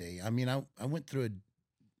that day. I mean, I went through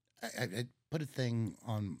I put a thing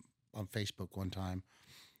on Facebook one time.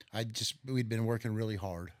 We'd been working really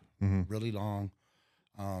hard, really long.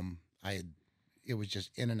 It was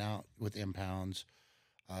just in and out with impounds.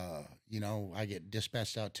 You know, I get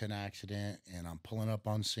dispatched out to an accident, and I'm pulling up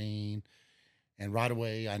on scene, and right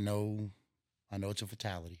away I know it's a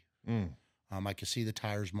fatality. I can see the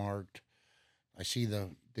tires marked. I see the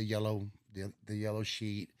yellow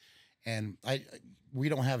sheet, and we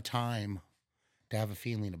don't have time to have a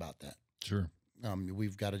feeling about that. Sure.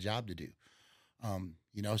 We've got a job to do.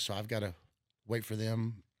 You know, so I've got to wait for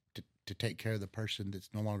them to take care of the person that's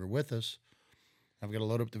no longer with us. I've got to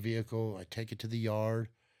load up the vehicle. I take it to the yard,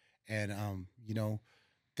 and you know,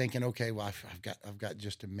 thinking, okay, well, I've got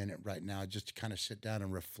just a minute right now, just to kind of sit down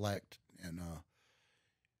and reflect. And a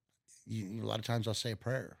lot of times I'll say a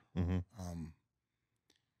prayer,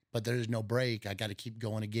 but there's no break. I got to keep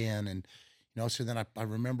going again, and you know, so then I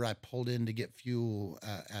remember I pulled in to get fuel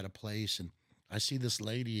at a place, and I see this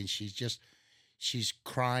lady, and she's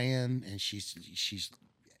crying, and she's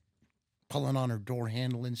pulling on her door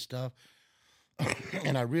handle and stuff.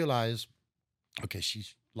 And I realized, okay,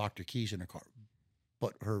 she's locked her keys in her car,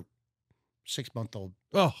 but her 6-month-old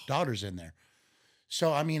daughter's in there.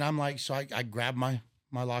 So, I mean, I'm like, so I grab my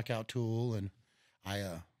lockout tool, and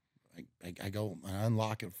I go and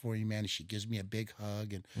unlock it for you, man. And she gives me a big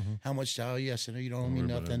hug, and how much to owe you? I said, no, you don't owe me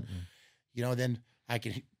nothing. You know, then I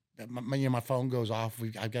can, my phone goes off.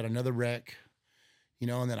 I've got another wreck, you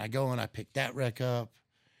know, and then I go and I pick that wreck up,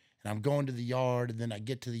 and I'm going to the yard, and then I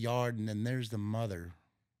get to the yard, and then there's the mother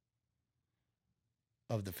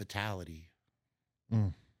of the fatality.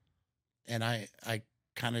 And I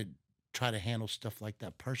kind of try to handle stuff like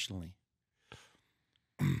that personally.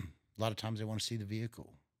 A lot of times they want to see the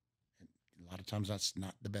vehicle. A lot of times that's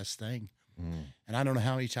not the best thing. And I don't know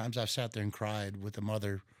how many times I've sat there and cried with a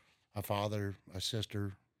mother, a father, a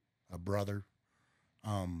sister, a brother.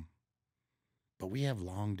 But we have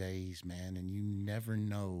long days, man, and you never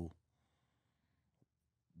know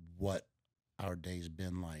what our day's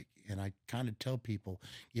been like. And I kind of tell people,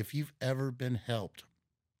 if you've ever been helped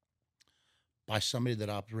by somebody that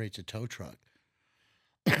operates a tow truck,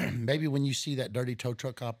 maybe when you see that dirty tow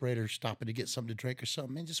truck operator stopping to get something to drink or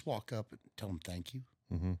something, man, just walk up and tell them thank you.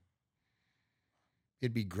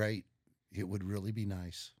 It'd be great. It would really be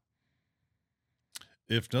nice.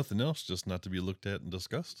 If nothing else, just not to be looked at and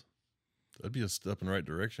discussed. That'd be a step in the right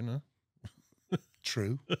direction, huh?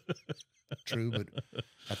 True. True, but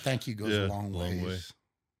a thank you goes a long way.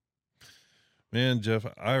 Man, Jeff,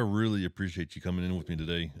 I really appreciate you coming in with me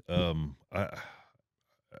today. I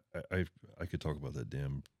could talk about that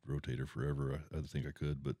damn rotator forever. I think I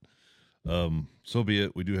could, but so be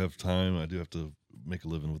it. We do have time. I do have to make a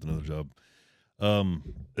living with another job.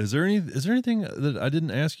 Is there anything that I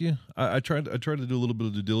didn't ask you? I tried to do a little bit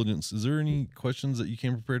of due diligence. Is there any questions that you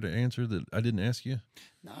came prepared to answer that I didn't ask you?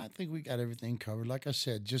 No, I think we got everything covered. Like I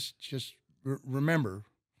said, just remember,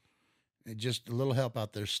 just a little help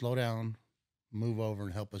out there. Slow down, move over,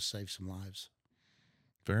 and help us save some lives.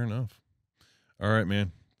 Fair enough. All right,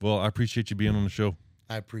 man. Well, I appreciate you being on the show.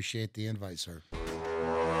 I appreciate the invite, sir.